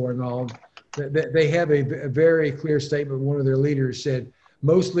what's going on. They have a very clear statement. One of their leaders said,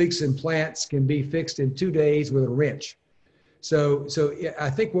 most leaks in plants can be fixed in 2 days with a wrench. So I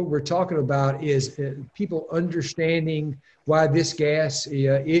think what we're talking about is people understanding why this gas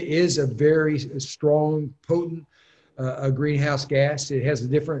is a very strong, potent greenhouse gas. It has a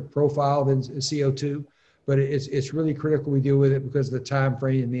different profile than CO2, but it's really critical we deal with it because of the time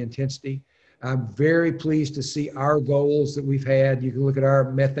frame and the intensity. I'm very pleased to see our goals that we've had. You can look at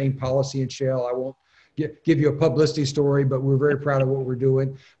our methane policy in Shell. I won't give you a publicity story, but we're very proud of what we're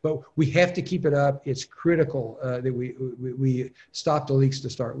doing. But we have to keep it up. It's critical that we stop the leaks to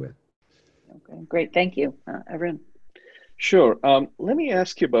start with. Okay, great. Thank you. Arun. Sure. Let me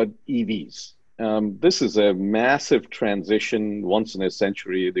ask you about EVs. This is a massive transition. Once in a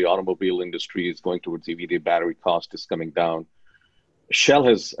century, the automobile industry is going towards EV. The battery cost is coming down. Shell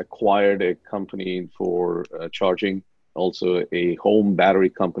has acquired a company for charging, also a home battery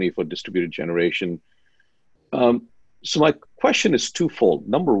company for distributed generation. So my question is twofold.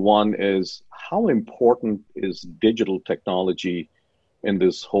 Number one is, how important is digital technology in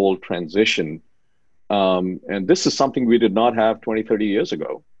this whole transition? And this is something we did not have 20, 30 years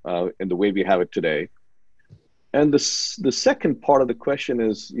ago in the way we have it today. And the second part of the question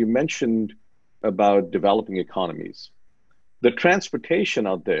is, you mentioned about developing economies. The transportation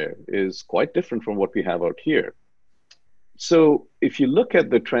out there is quite different from what we have out here. So if you look at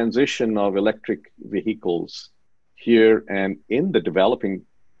the transition of electric vehicles here and in the developing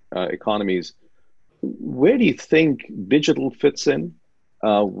economies, where do you think digital fits in?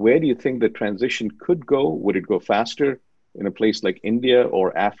 Where do you think the transition could go? Would it go faster in a place like India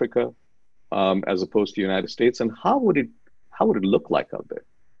or Africa as opposed to the United States? And how would it look like out there?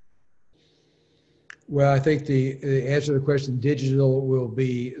 Well, I think the answer to the question, digital will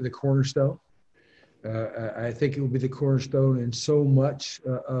be the cornerstone. I think it will be the cornerstone in so much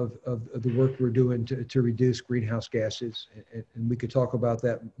of the work we're doing to reduce greenhouse gases, and we could talk about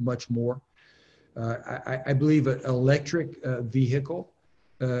that much more. I believe an electric vehicle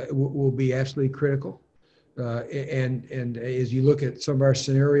will be absolutely critical. And as you look at some of our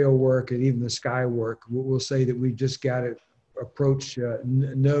scenario work and even the sky work, we'll say that we just got to approach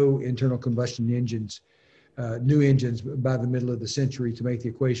no internal combustion engines, new engines by the middle of the century to make the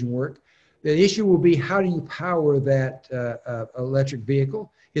equation work. The issue will be, how do you power that electric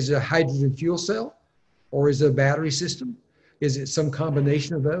vehicle? Is it a hydrogen fuel cell, or is it a battery system? Is it some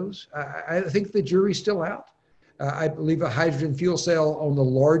combination of those? I think the jury's still out. I believe a hydrogen fuel cell on the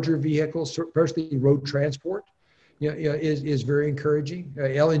larger vehicles, especially road transport, is very encouraging.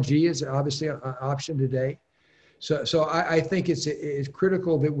 LNG is obviously an option today. So I think it's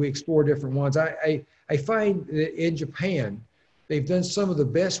critical that we explore different ones. I find that in Japan, they've done some of the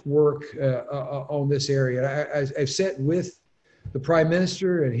best work on this area. I've sat with the Prime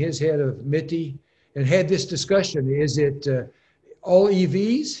Minister and his head of MITI and had this discussion. Is it all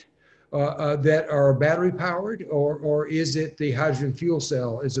EVs that are battery powered, or is it the hydrogen fuel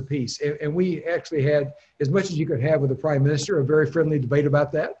cell as a piece? And we actually had, as much as you could have with the Prime Minister, a very friendly debate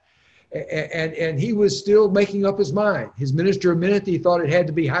about that. And he was still making up his mind. His Minister of MITI thought it had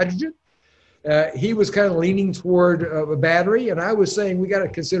to be hydrogen. He was kind of leaning toward a battery, and I was saying we got to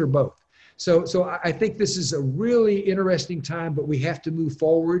consider both. So I think this is a really interesting time, but we have to move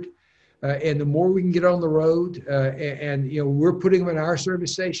forward. And the more we can get on the road, and we're putting them in our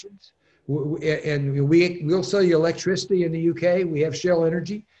service stations, and we'll sell you electricity in the UK. We have Shell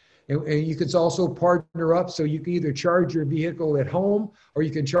Energy, and you can also partner up, so you can either charge your vehicle at home or you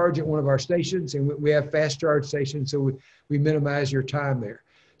can charge at one of our stations, and we have fast charge stations, so we minimize your time there.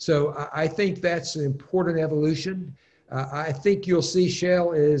 So I think that's an important evolution. I think you'll see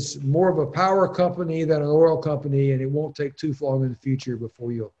Shell is more of a power company than an oil company, and it won't take too long in the future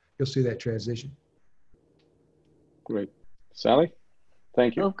before you'll see that transition. Great. Sally,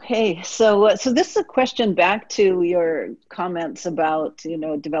 thank you. Okay, so this is a question back to your comments about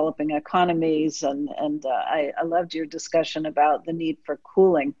developing economies, and I loved your discussion about the need for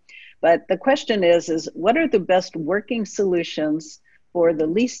cooling. But the question is what are the best working solutions for the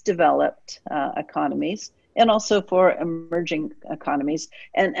least developed economies, and also for emerging economies?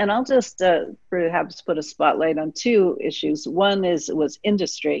 And I'll just perhaps put a spotlight on two issues. One was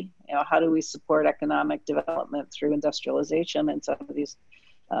industry. How do we support economic development through industrialization? And some of these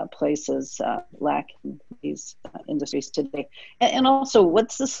places lack these industries today. And also,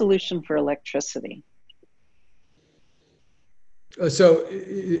 what's the solution for electricity? So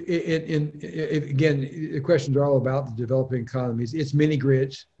again, the questions are all about the developing economies. It's mini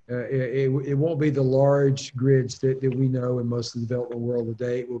grids. It won't be the large grids that we know in most of the developing world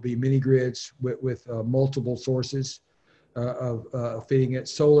today. It will be mini grids with multiple sources of feeding it.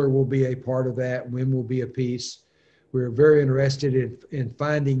 Solar will be a part of that. Wind will be a piece. We're very interested in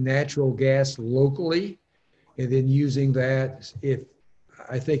finding natural gas locally and then using that.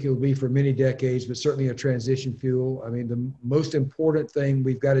 I think it will be for many decades, but certainly a transition fuel. I mean, the most important thing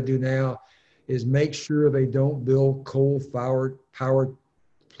we've got to do now is make sure they don't build coal-powered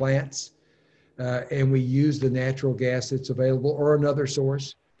plants, and we use the natural gas that's available or another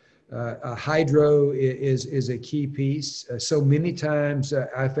source. Hydro is a key piece. So many times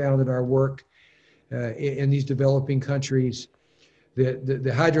I found in our work in these developing countries that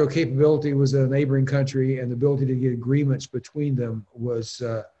the hydro capability was in a neighboring country, and the ability to get agreements between them was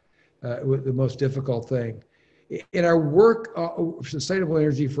the most difficult thing. In our work, Sustainable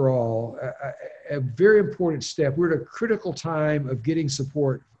Energy for All, a very important step, we're at a critical time of getting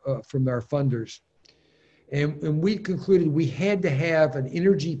support from our funders. And we concluded we had to have an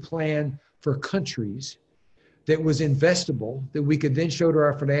energy plan for countries that was investable, that we could then show to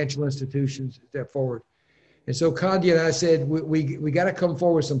our financial institutions to step forward. And so Condi and I said, we got to come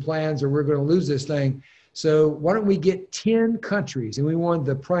forward with some plans or we're going to lose this thing. So why don't we get 10 countries, and we want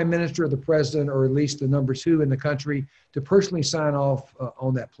the Prime Minister or the President, or at least the number 2 in the country, to personally sign off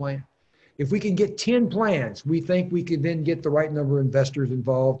on that plan. If we can get 10 plans, we think we can then get the right number of investors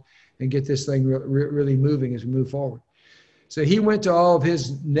involved and get this thing really moving as we move forward. So he went to all of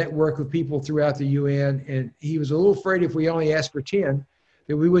his network of people throughout the UN, and he was a little afraid if we only asked for 10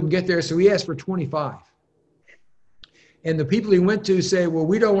 that we wouldn't get there, so he asked for 25. And the people he went to say, well,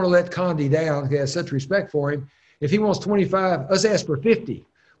 we don't want to let Condi down. He has such respect for him. If he wants 25, let's ask for 50.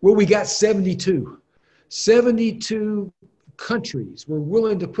 Well, we got 72. 72 countries were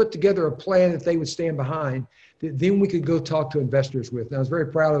willing to put together a plan that they would stand behind, that then we could go talk to investors with. And I was very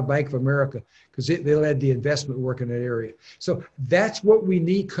proud of Bank of America because they led the investment work in that area. So that's what we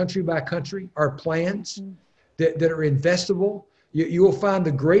need country by country, our plans that are investable. You will find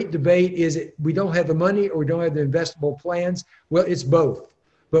the great debate is it we don't have the money or we don't have the investable plans. Well, it's both,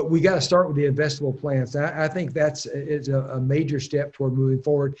 but we got to start with the investable plans. I think that's a major step toward moving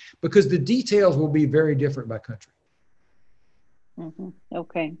forward because the details will be very different by country. Mm-hmm.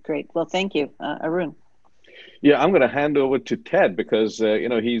 Okay, great. Well, thank you, Arun. Yeah, I'm going to hand over to Ted because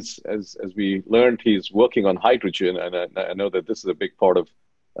he's as we learned, he's working on hydrogen, and I know that this is a big part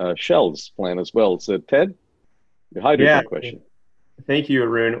of Shell's plan as well. So Ted, the hydrogen question. Thank you,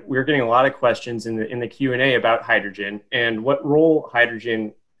 Arun. We're getting a lot of questions in the Q&A about hydrogen and what role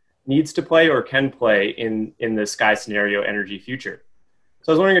hydrogen needs to play or can play in the sky scenario energy future.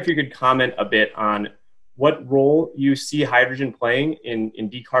 So I was wondering if you could comment a bit on what role you see hydrogen playing in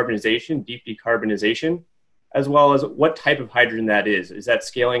decarbonization, deep decarbonization, as well as what type of hydrogen that is. Is that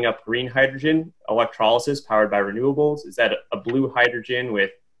scaling up green hydrogen, electrolysis powered by renewables? Is that a blue hydrogen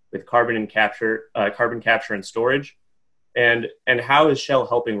with carbon capture and storage? And how is Shell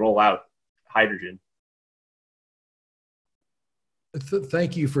helping roll out hydrogen?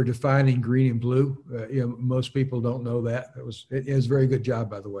 Thank you for defining green and blue. Most people don't know that. It was a very good job,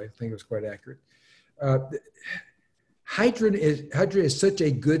 by the way. I think it was quite accurate. Hydrogen is such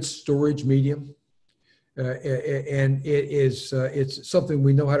a good storage medium, and it's something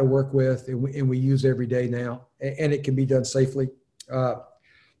we know how to work with, and we use every day now, and it can be done safely.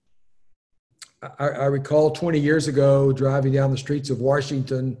 I recall 20 years ago driving down the streets of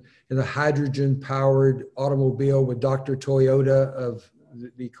Washington in a hydrogen-powered automobile with Dr. Toyota of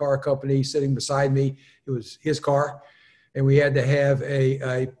the car company sitting beside me. It was his car, and we had to have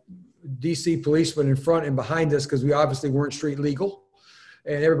a DC policeman in front and behind us because we obviously weren't street legal,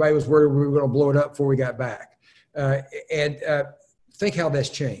 and everybody was worried we were going to blow it up before we got back. Think how that's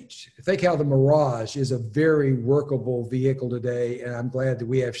changed. Think how the Mirage is a very workable vehicle today, and I'm glad that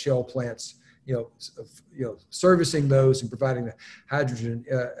we have Shell plants servicing those and providing the hydrogen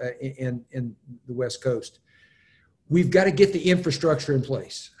in the West Coast. We've got to get the infrastructure in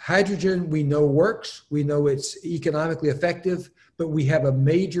place. Hydrogen, we know works. We know it's economically effective, but we have a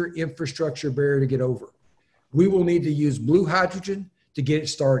major infrastructure barrier to get over. We will need to use blue hydrogen to get it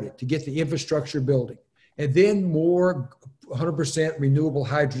started, to get the infrastructure building. And then more 100% renewable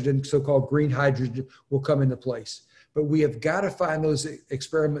hydrogen, so-called green hydrogen, will come into place. But we have got to find those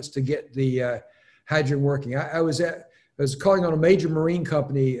experiments to get the hydrogen working. I was calling on a major marine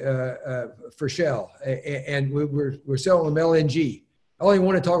company for Shell, and we're selling them LNG. All he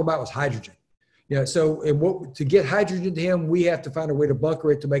wanted to talk about was hydrogen. So to get hydrogen to him, we have to find a way to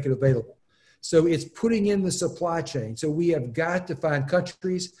bunker it to make it available. So it's putting in the supply chain. So we have got to find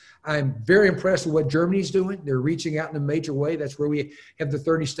countries. I'm very impressed with what Germany's doing. They're reaching out in a major way. That's where we have the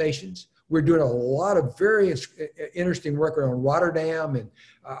 30 stations. We're doing a lot of very interesting work around Rotterdam and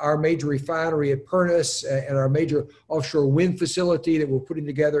our major refinery at Pernis and our major offshore wind facility that we're putting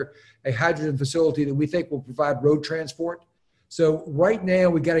together, a hydrogen facility that we think will provide road transport. So right now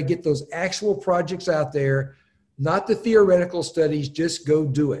we got to get those actual projects out there, not the theoretical studies, just go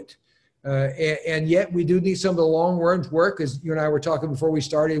do it. And yet we do need some of the long range work. As you and I were talking before we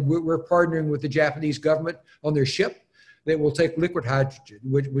started, we're partnering with the Japanese government on their ship that will take liquid hydrogen,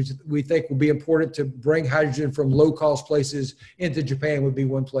 which we think will be important to bring hydrogen from low-cost places into Japan. Would be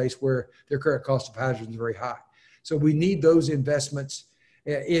one place where their current cost of hydrogen is very high. So we need those investments.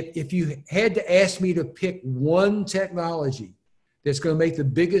 If you had to ask me to pick one technology that's going to make the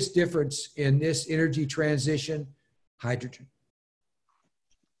biggest difference in this energy transition, hydrogen.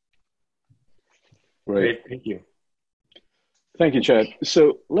 Great. Thank you. Thank you, Chad.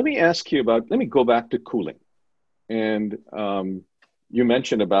 So let me go back to cooling. And you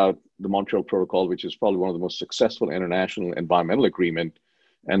mentioned about the Montreal Protocol, which is probably one of the most successful international environmental agreement,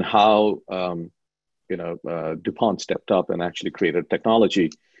 and how DuPont stepped up and actually created technology.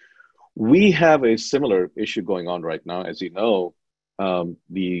 We have a similar issue going on right now. As you know,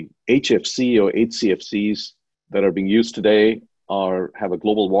 the HFC or HCFCs that are being used today have a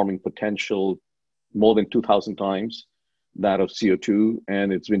global warming potential more than 2,000 times that of CO2.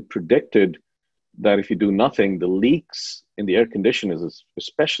 And it's been predicted that if you do nothing, the leaks in the air conditioners,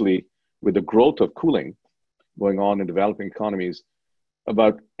 especially with the growth of cooling going on in developing economies,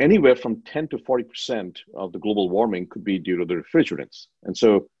 about anywhere from 10 to 40% of the global warming could be due to the refrigerants. And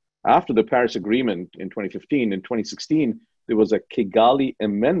so after the Paris Agreement in 2015, in 2016, there was a Kigali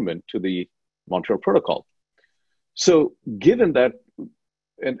amendment to the Montreal Protocol. So given that,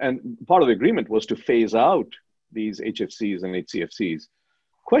 and part of the agreement was to phase out these HFCs and HCFCs,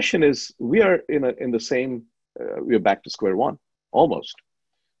 question is, we are in the same, we are back to square one, almost.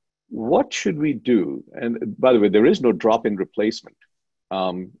 What should we do? And by the way, there is no drop-in replacement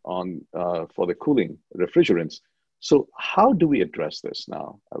for the cooling refrigerants. So how do we address this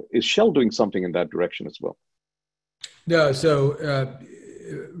now? Is Shell doing something in that direction as well? No, so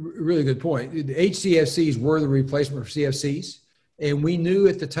really good point. The HCFCs were the replacement for CFCs. And we knew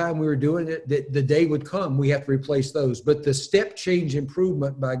at the time we were doing it that the day would come we have to replace those. But the step change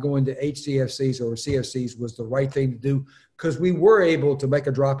improvement by going to HCFCs or CFCs was the right thing to do because we were able to make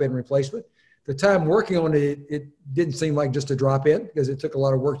a drop-in replacement. The time working on it, it didn't seem like just a drop-in because it took a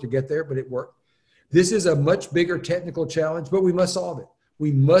lot of work to get there, but it worked. This is a much bigger technical challenge, but we must solve it.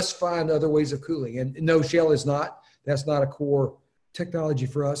 We must find other ways of cooling. And no, Shell is not. That's not a core technology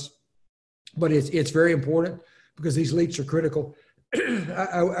for us. But it's very important because these leaks are critical.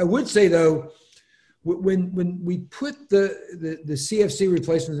 I would say, though, when we put the CFC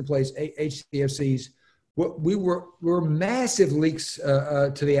replacements in place, HCFCs, were massive leaks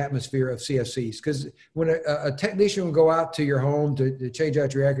to the atmosphere of CFCs, because when a technician would go out to your home to change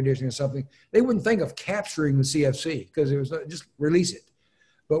out your air conditioning or something, they wouldn't think of capturing the CFC because it was just release it.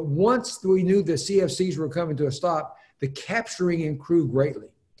 But once we knew the CFCs were coming to a stop, the capturing improved greatly.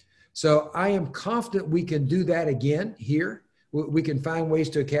 So I am confident we can do that again here. We can find ways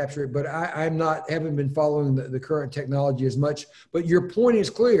to capture it, but haven't been following the current technology as much. But your point is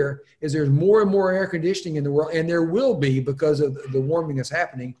clear, is there's more and more air conditioning in the world, and there will be because of the warming that's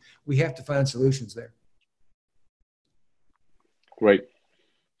happening. We have to find solutions there. Great.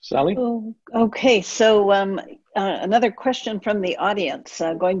 Sally? Oh, okay, so another question from the audience,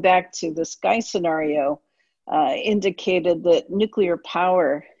 going back to the sky scenario, indicated that nuclear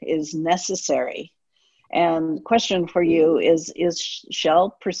power is necessary. And question for you is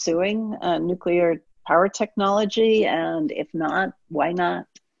Shell pursuing nuclear power technology? And if not, why not?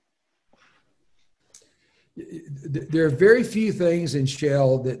 There are very few things in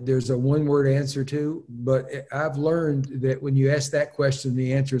Shell that there's a one-word answer to, but I've learned that when you ask that question,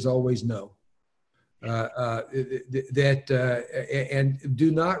 the answer is always no. And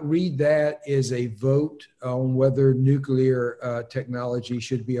do not read that as a vote on whether nuclear technology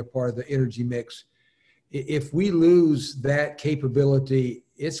should be a part of the energy mix. If we lose that capability,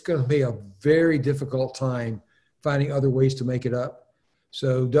 it's going to be a very difficult time finding other ways to make it up.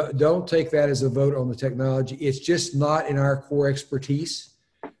 So don't take that as a vote on the technology. It's just not in our core expertise.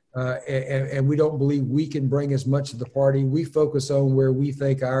 And we don't believe we can bring as much to the party. We focus on where we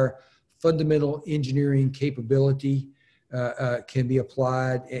think our fundamental engineering capability can be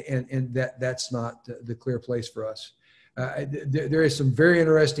applied, and that's not the clear place for us. There is some very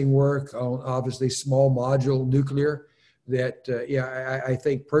interesting work on obviously small module nuclear that, I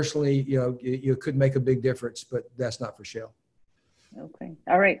think personally, you could make a big difference, but that's not for Shell. Okay.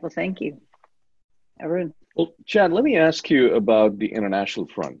 All right. Well, thank you. Arun. Well, Chad, let me ask you about the international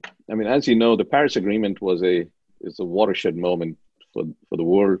front. I mean, as you know, the Paris Agreement is a watershed moment for the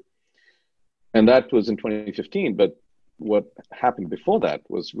world. And that was in 2015. But what happened before that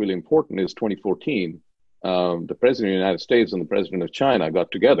was really important is 2014. The president of the United States and the president of China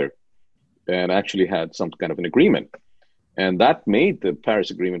got together and actually had some kind of an agreement. And that made the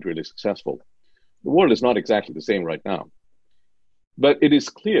Paris Agreement really successful. The world is not exactly the same right now. But it is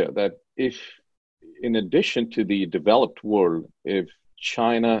clear that if, in addition to the developed world, if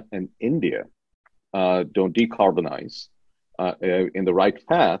China and India don't decarbonize in the right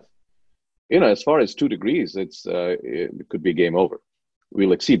path, as far as 2 degrees, it could be game over.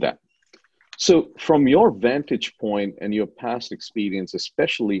 We'll exceed that. So from your vantage point and your past experience,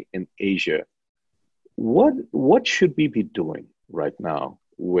 especially in Asia, what should we be doing right now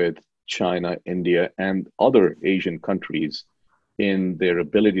with China, India, and other Asian countries in their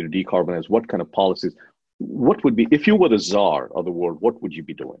ability to decarbonize? What kind of policies? What would be, if you were the czar of the world, what would you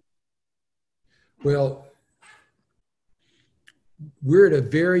be doing? Well, we're at a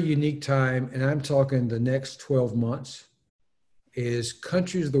very unique time, and I'm talking the next 12 months, is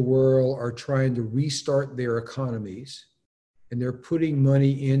countries of the world are trying to restart their economies, and they're putting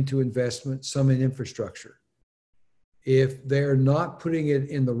money into investment, some in infrastructure. If they're not putting it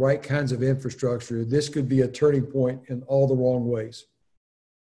in the right kinds of infrastructure, this could be a turning point in all the wrong ways.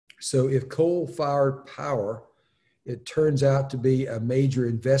 So if coal-fired power, it turns out to be a major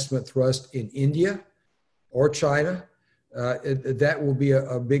investment thrust in India or China, that will be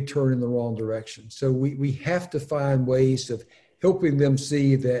a big turn in the wrong direction. So we have to find ways of helping them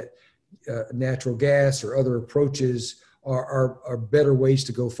see that natural gas or other approaches are better ways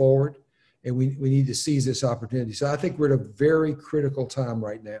to go forward. And we need to seize this opportunity. So I think we're at a very critical time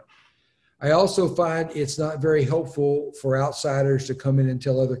right now. I also find it's not very helpful for outsiders to come in and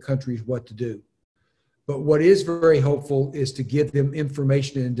tell other countries what to do. But what is very helpful is to give them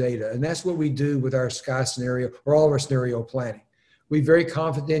information and data. And that's what we do with our SKY scenario or all of our scenario planning. We very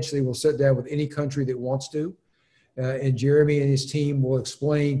confidentially will sit down with any country that wants to. And Jeremy and his team will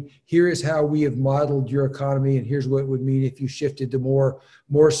explain, here is how we have modeled your economy, and here's what it would mean if you shifted to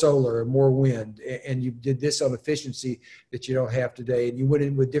more solar and more wind, and you did this on efficiency that you don't have today, and you went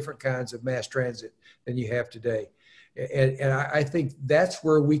in with different kinds of mass transit than you have today. And I think that's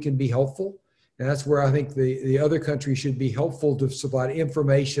where we can be helpful, and that's where I think the other countries should be helpful to provide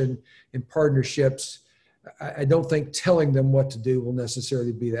information and partnerships. I don't think telling them what to do will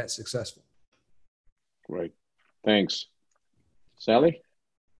necessarily be that successful. Right. Thanks. Sally?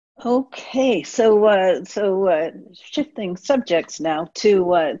 Okay, so shifting subjects now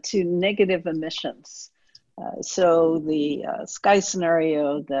to negative emissions. So the SKY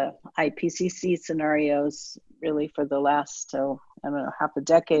scenario, the IPCC scenarios, really for the last I don't know, half a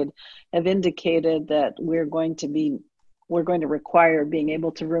decade, have indicated that we're going to require being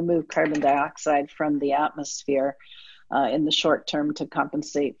able to remove carbon dioxide from the atmosphere in the short term to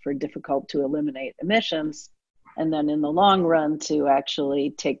compensate for difficult to eliminate emissions. And then in the long run to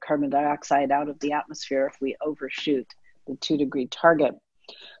actually take carbon dioxide out of the atmosphere if we overshoot the 2-degree target.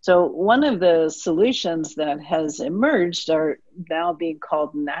 So one of the solutions that has emerged are now being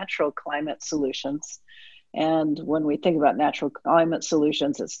called natural climate solutions. And when we think about natural climate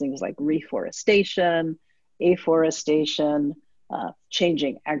solutions, it's things like reforestation, afforestation,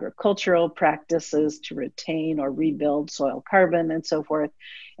 changing agricultural practices to retain or rebuild soil carbon and so forth.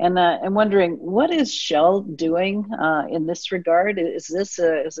 And I'm wondering, what is Shell doing in this regard? Is this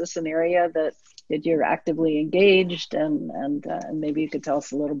an area that you're actively engaged, and maybe you could tell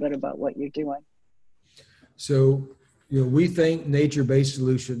us a little bit about what you're doing? So, we think nature-based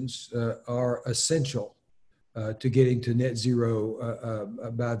solutions are essential to getting to net zero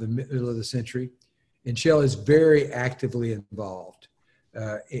by the middle of the century. And Shell is very actively involved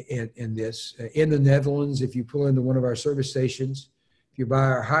in this. In the Netherlands, if you pull into one of our service stations, if you buy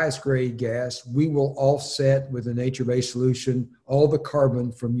our highest grade gas, we will offset with a nature-based solution all the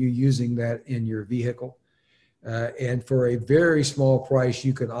carbon from you using that in your vehicle. And for a very small price,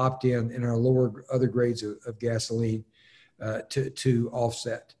 you can opt in our lower other grades of gasoline to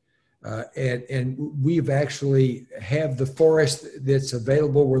offset. And we've actually have the forest that's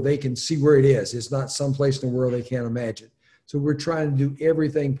available where they can see where it is. It's not someplace in the world they can't imagine. So we're trying to do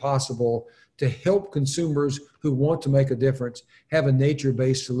everything possible to help consumers who want to make a difference have a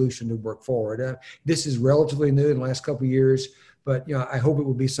nature-based solution to work forward. This is relatively new in the last couple of years, but I hope it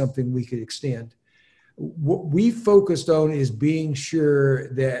will be something we could extend. What we focused on is being sure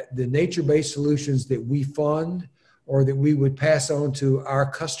that the nature-based solutions that we fund or that we would pass on to our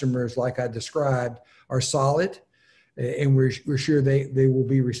customers, like I described, are solid, and we're sure they will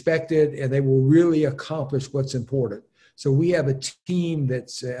be respected and they will really accomplish what's important. So we have a team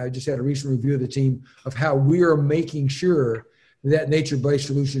I just had a recent review of the team of how we are making sure that nature-based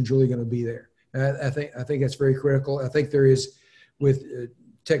solution is really going to be there. And I think that's very critical. I think there is, with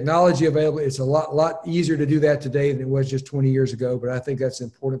technology available, it's a lot easier to do that today than it was just 20 years ago, but I think that's an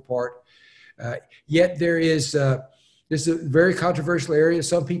important part. Yet there is, this is a very controversial area,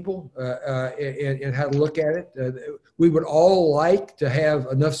 some people, and how to look at it. We would all like to have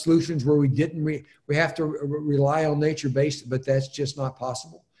enough solutions where we have to rely on nature-based, but that's just not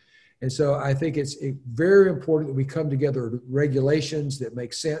possible. And so I think it's very important that we come together with regulations that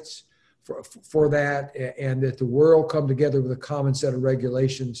make sense for that, and that the world come together with a common set of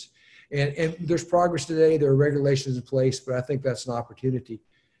regulations. And there's progress today. There are regulations in place, but I think that's an opportunity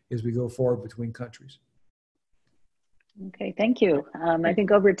as we go forward between countries. Okay, thank you. I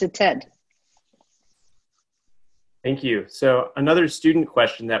think over to Ted. Thank you. So another student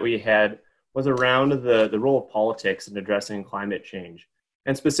question that we had was around the role of politics in addressing climate change.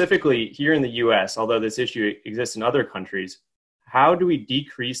 And specifically here in the US, although this issue exists in other countries, how do we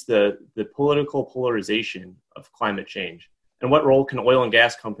decrease the political polarization of climate change? And what role can oil and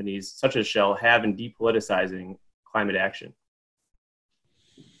gas companies such as Shell have in depoliticizing climate action?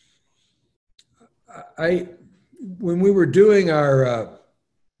 When we were doing our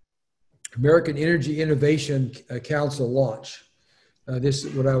American Energy Innovation Council launch, this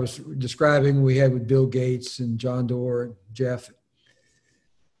is what I was describing we had with Bill Gates and John Doerr and Jeff.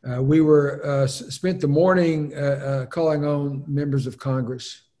 We were spent the morning calling on members of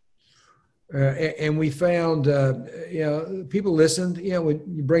Congress, and we found people listened. When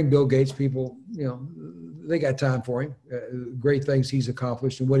you bring Bill Gates, people they got time for him. Great things he's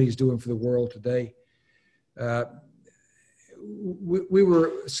accomplished and what he's doing for the world today. We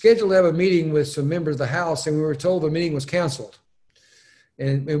were scheduled to have a meeting with some members of the House, and we were told the meeting was canceled.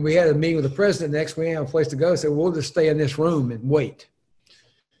 And we had a meeting with the president next. We didn't have a place to go. So we'll just stay in this room and wait.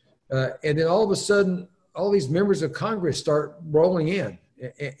 And then all of a sudden, all these members of Congress start rolling in.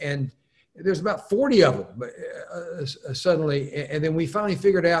 And there's about 40 of them suddenly. And then we finally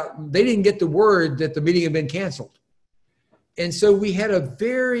figured out they didn't get the word that the meeting had been canceled. And so we had a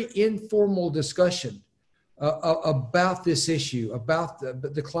very informal discussion about this issue, about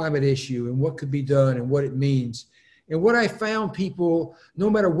the climate issue and what could be done and what it means. And what I found, people, no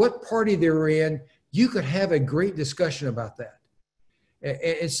matter what party they were in, you could have a great discussion about that.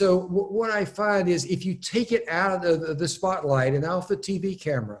 And so what I find is if you take it out of the spotlight and off the TV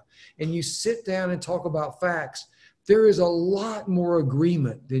camera and you sit down and talk about facts, there is a lot more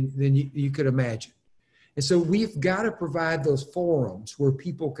agreement than you could imagine. And so we've got to provide those forums where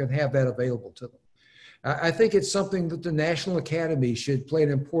people can have that available to them. I think it's something that the National Academy should play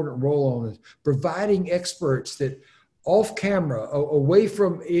an important role on, is providing experts that off camera, away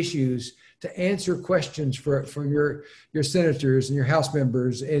from issues, to answer questions from your senators and your House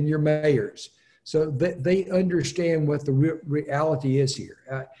members and your mayors, so that they understand what the reality is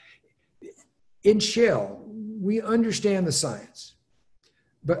here. In Shell, we understand the science,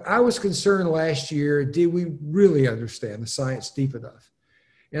 but I was concerned last year, did we really understand the science deep enough?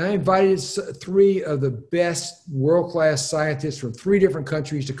 And I invited 3 of the best world-class scientists from 3 different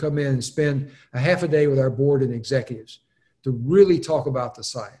countries to come in and spend a half a day with our board and executives to really talk about the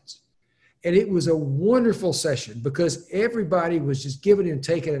science. And it was a wonderful session because everybody was just giving and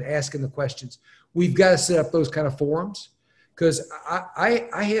taking and asking the questions. We've got to set up those kind of forums because I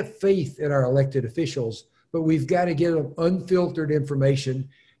have faith in our elected officials, but we've got to get them unfiltered information.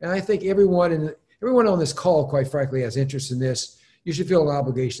 And I think everyone on this call, quite frankly, has interest in this. You should feel an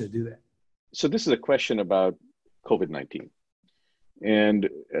obligation to do that. So this is a question about COVID-19. And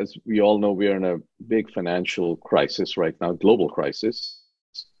as we all know, we are in a big financial crisis right now, global crisis.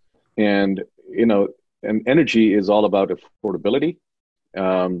 And, and energy is all about affordability.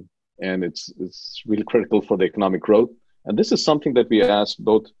 And it's really critical for the economic growth. And this is something that we asked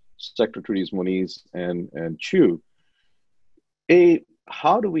both Secretaries Moniz and Chu.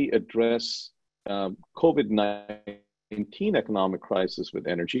 How do we address COVID-19 economic crisis with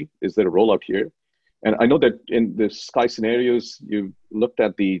energy? Is there a rollout here? And I know that in the Sky scenarios, you looked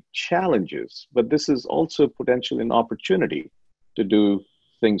at the challenges, but this is also potentially an opportunity to do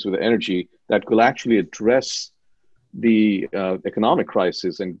things with energy that will actually address the economic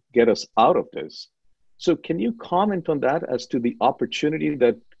crisis and get us out of this. So can you comment on that as to the opportunity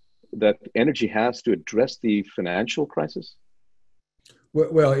that energy has to address the financial crisis?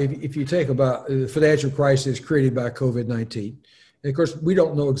 Well, if you take about the financial crisis created by COVID-19, and of course, we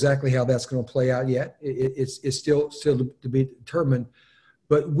don't know exactly how that's going to play out yet. It's still to be determined.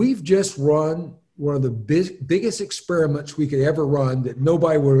 But we've just run one of the biggest experiments we could ever run that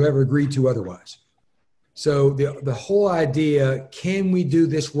nobody would have ever agreed to otherwise. So the whole idea, can we do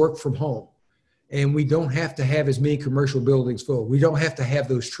this work from home? And we don't have to have as many commercial buildings full. We don't have to have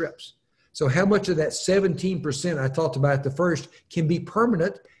those trips. So how much of that 17% I talked about at the first can be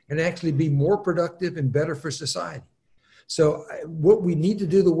permanent and actually be more productive and better for society? So what we need to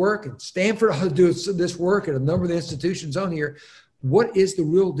do the work, and Stanford ought to do this work, and a number of the institutions on here, what is the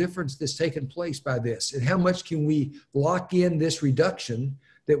real difference that's taken place by this? And how much can we lock in this reduction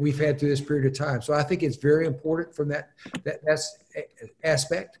that we've had through this period of time? So I think it's very important from that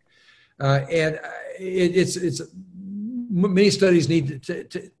aspect. And it's many studies need to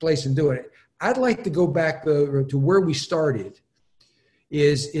take place in doing it. I'd like to go back to where we started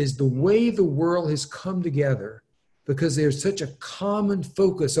is the way the world has come together, because there's such a common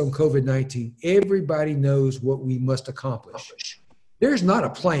focus on COVID-19. Everybody knows what we must accomplish. There's not a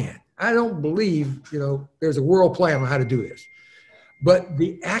plan. I don't believe, there's a world plan on how to do this. But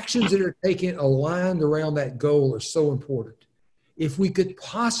the actions that are taken aligned around that goal are so important. If we could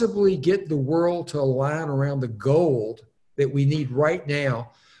possibly get the world to align around the goal that we need right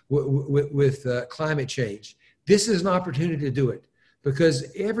now with climate change, this is an opportunity to do it,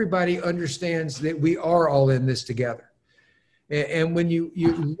 because everybody understands that we are all in this together. And when you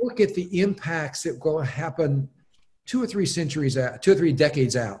look at the impacts that will happen 2 or 3 centuries out, 2 or 3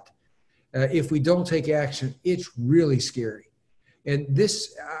 decades out, if we don't take action, it's really scary. And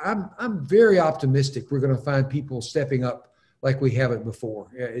this, I'm very optimistic we're going to find people stepping up like we haven't before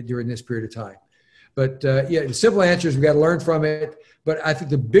during this period of time. But the simple answer is we've got to learn from it. But I think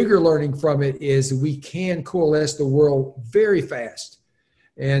the bigger learning from it is we can coalesce the world very fast.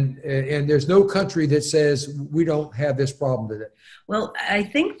 And there's no country that says we don't have this problem today. Well, I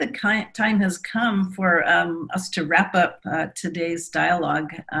think the time has come for us to wrap up today's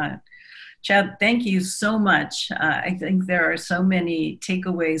dialogue. Chad, thank you so much. I think there are so many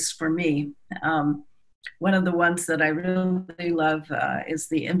takeaways for me. One of the ones that I really love is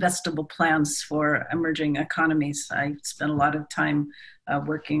the investable plans for emerging economies. I spent a lot of time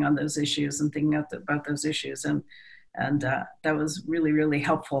working on those issues and thinking about those issues, and that was really, really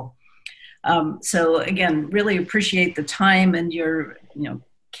helpful. So again, really appreciate the time and your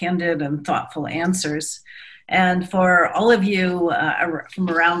candid and thoughtful answers. And for all of you from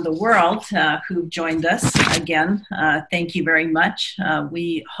around the world who've joined us, again, thank you very much.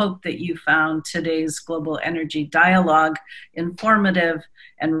 We hope that you found today's Global Energy Dialogue informative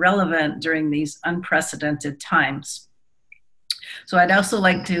and relevant during these unprecedented times. So I'd also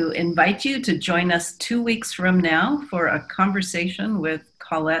like to invite you to join us 2 weeks from now for a conversation with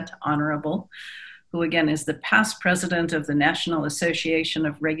Colette Honorable, who again is the past president of the National Association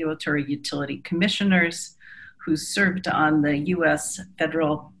of Regulatory Utility Commissioners, who served on the U.S.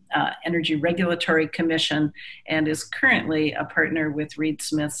 Federal Energy Regulatory Commission and is currently a partner with Reed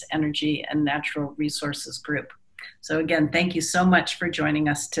Smith's Energy and Natural Resources Group. So again, thank you so much for joining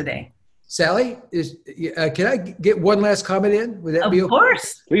us today. Sally, can I get one last comment in? Would that be okay? Of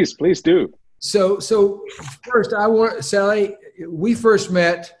course. Please do. So first, Sally, we first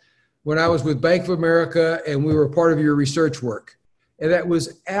met when I was with Bank of America and we were part of your research work. And that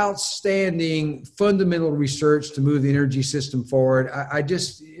was outstanding fundamental research to move the energy system forward.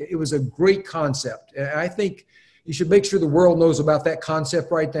 It was a great concept. And I think you should make sure the world knows about that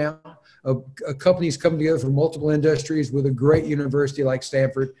concept right now. Companies coming together from multiple industries with a great university like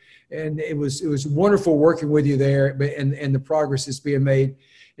Stanford. And it was wonderful working with you there and the progress that's being made.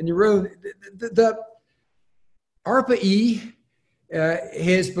 And Jeroen, the ARPA-E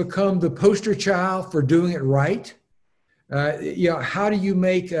has become the poster child for doing it right. How do you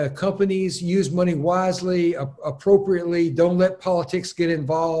make companies use money wisely, appropriately, don't let politics get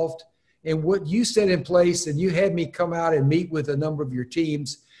involved? And what you set in place, and you had me come out and meet with a number of your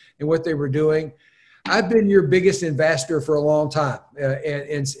teams and what they were doing. I've been your biggest ambassador for a long time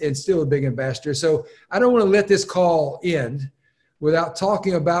and still a big ambassador. So I don't want to let this call end without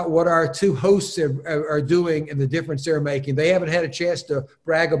talking about what our two hosts are doing and the difference they're making. They haven't had a chance to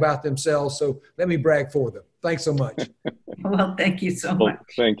brag about themselves, so let me brag for them. Thanks so much. Well, thank you so much. Well,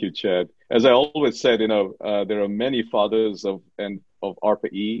 thank you, Chad. As I always said, there are many fathers of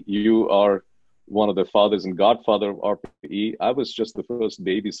ARPA-E. You are one of the fathers and godfather of ARPA-E. I was just the first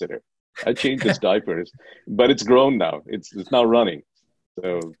babysitter. I changed his diapers, but it's grown now. It's now running.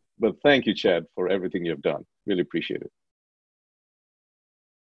 So, but thank you, Chad, for everything you've done. Really appreciate it.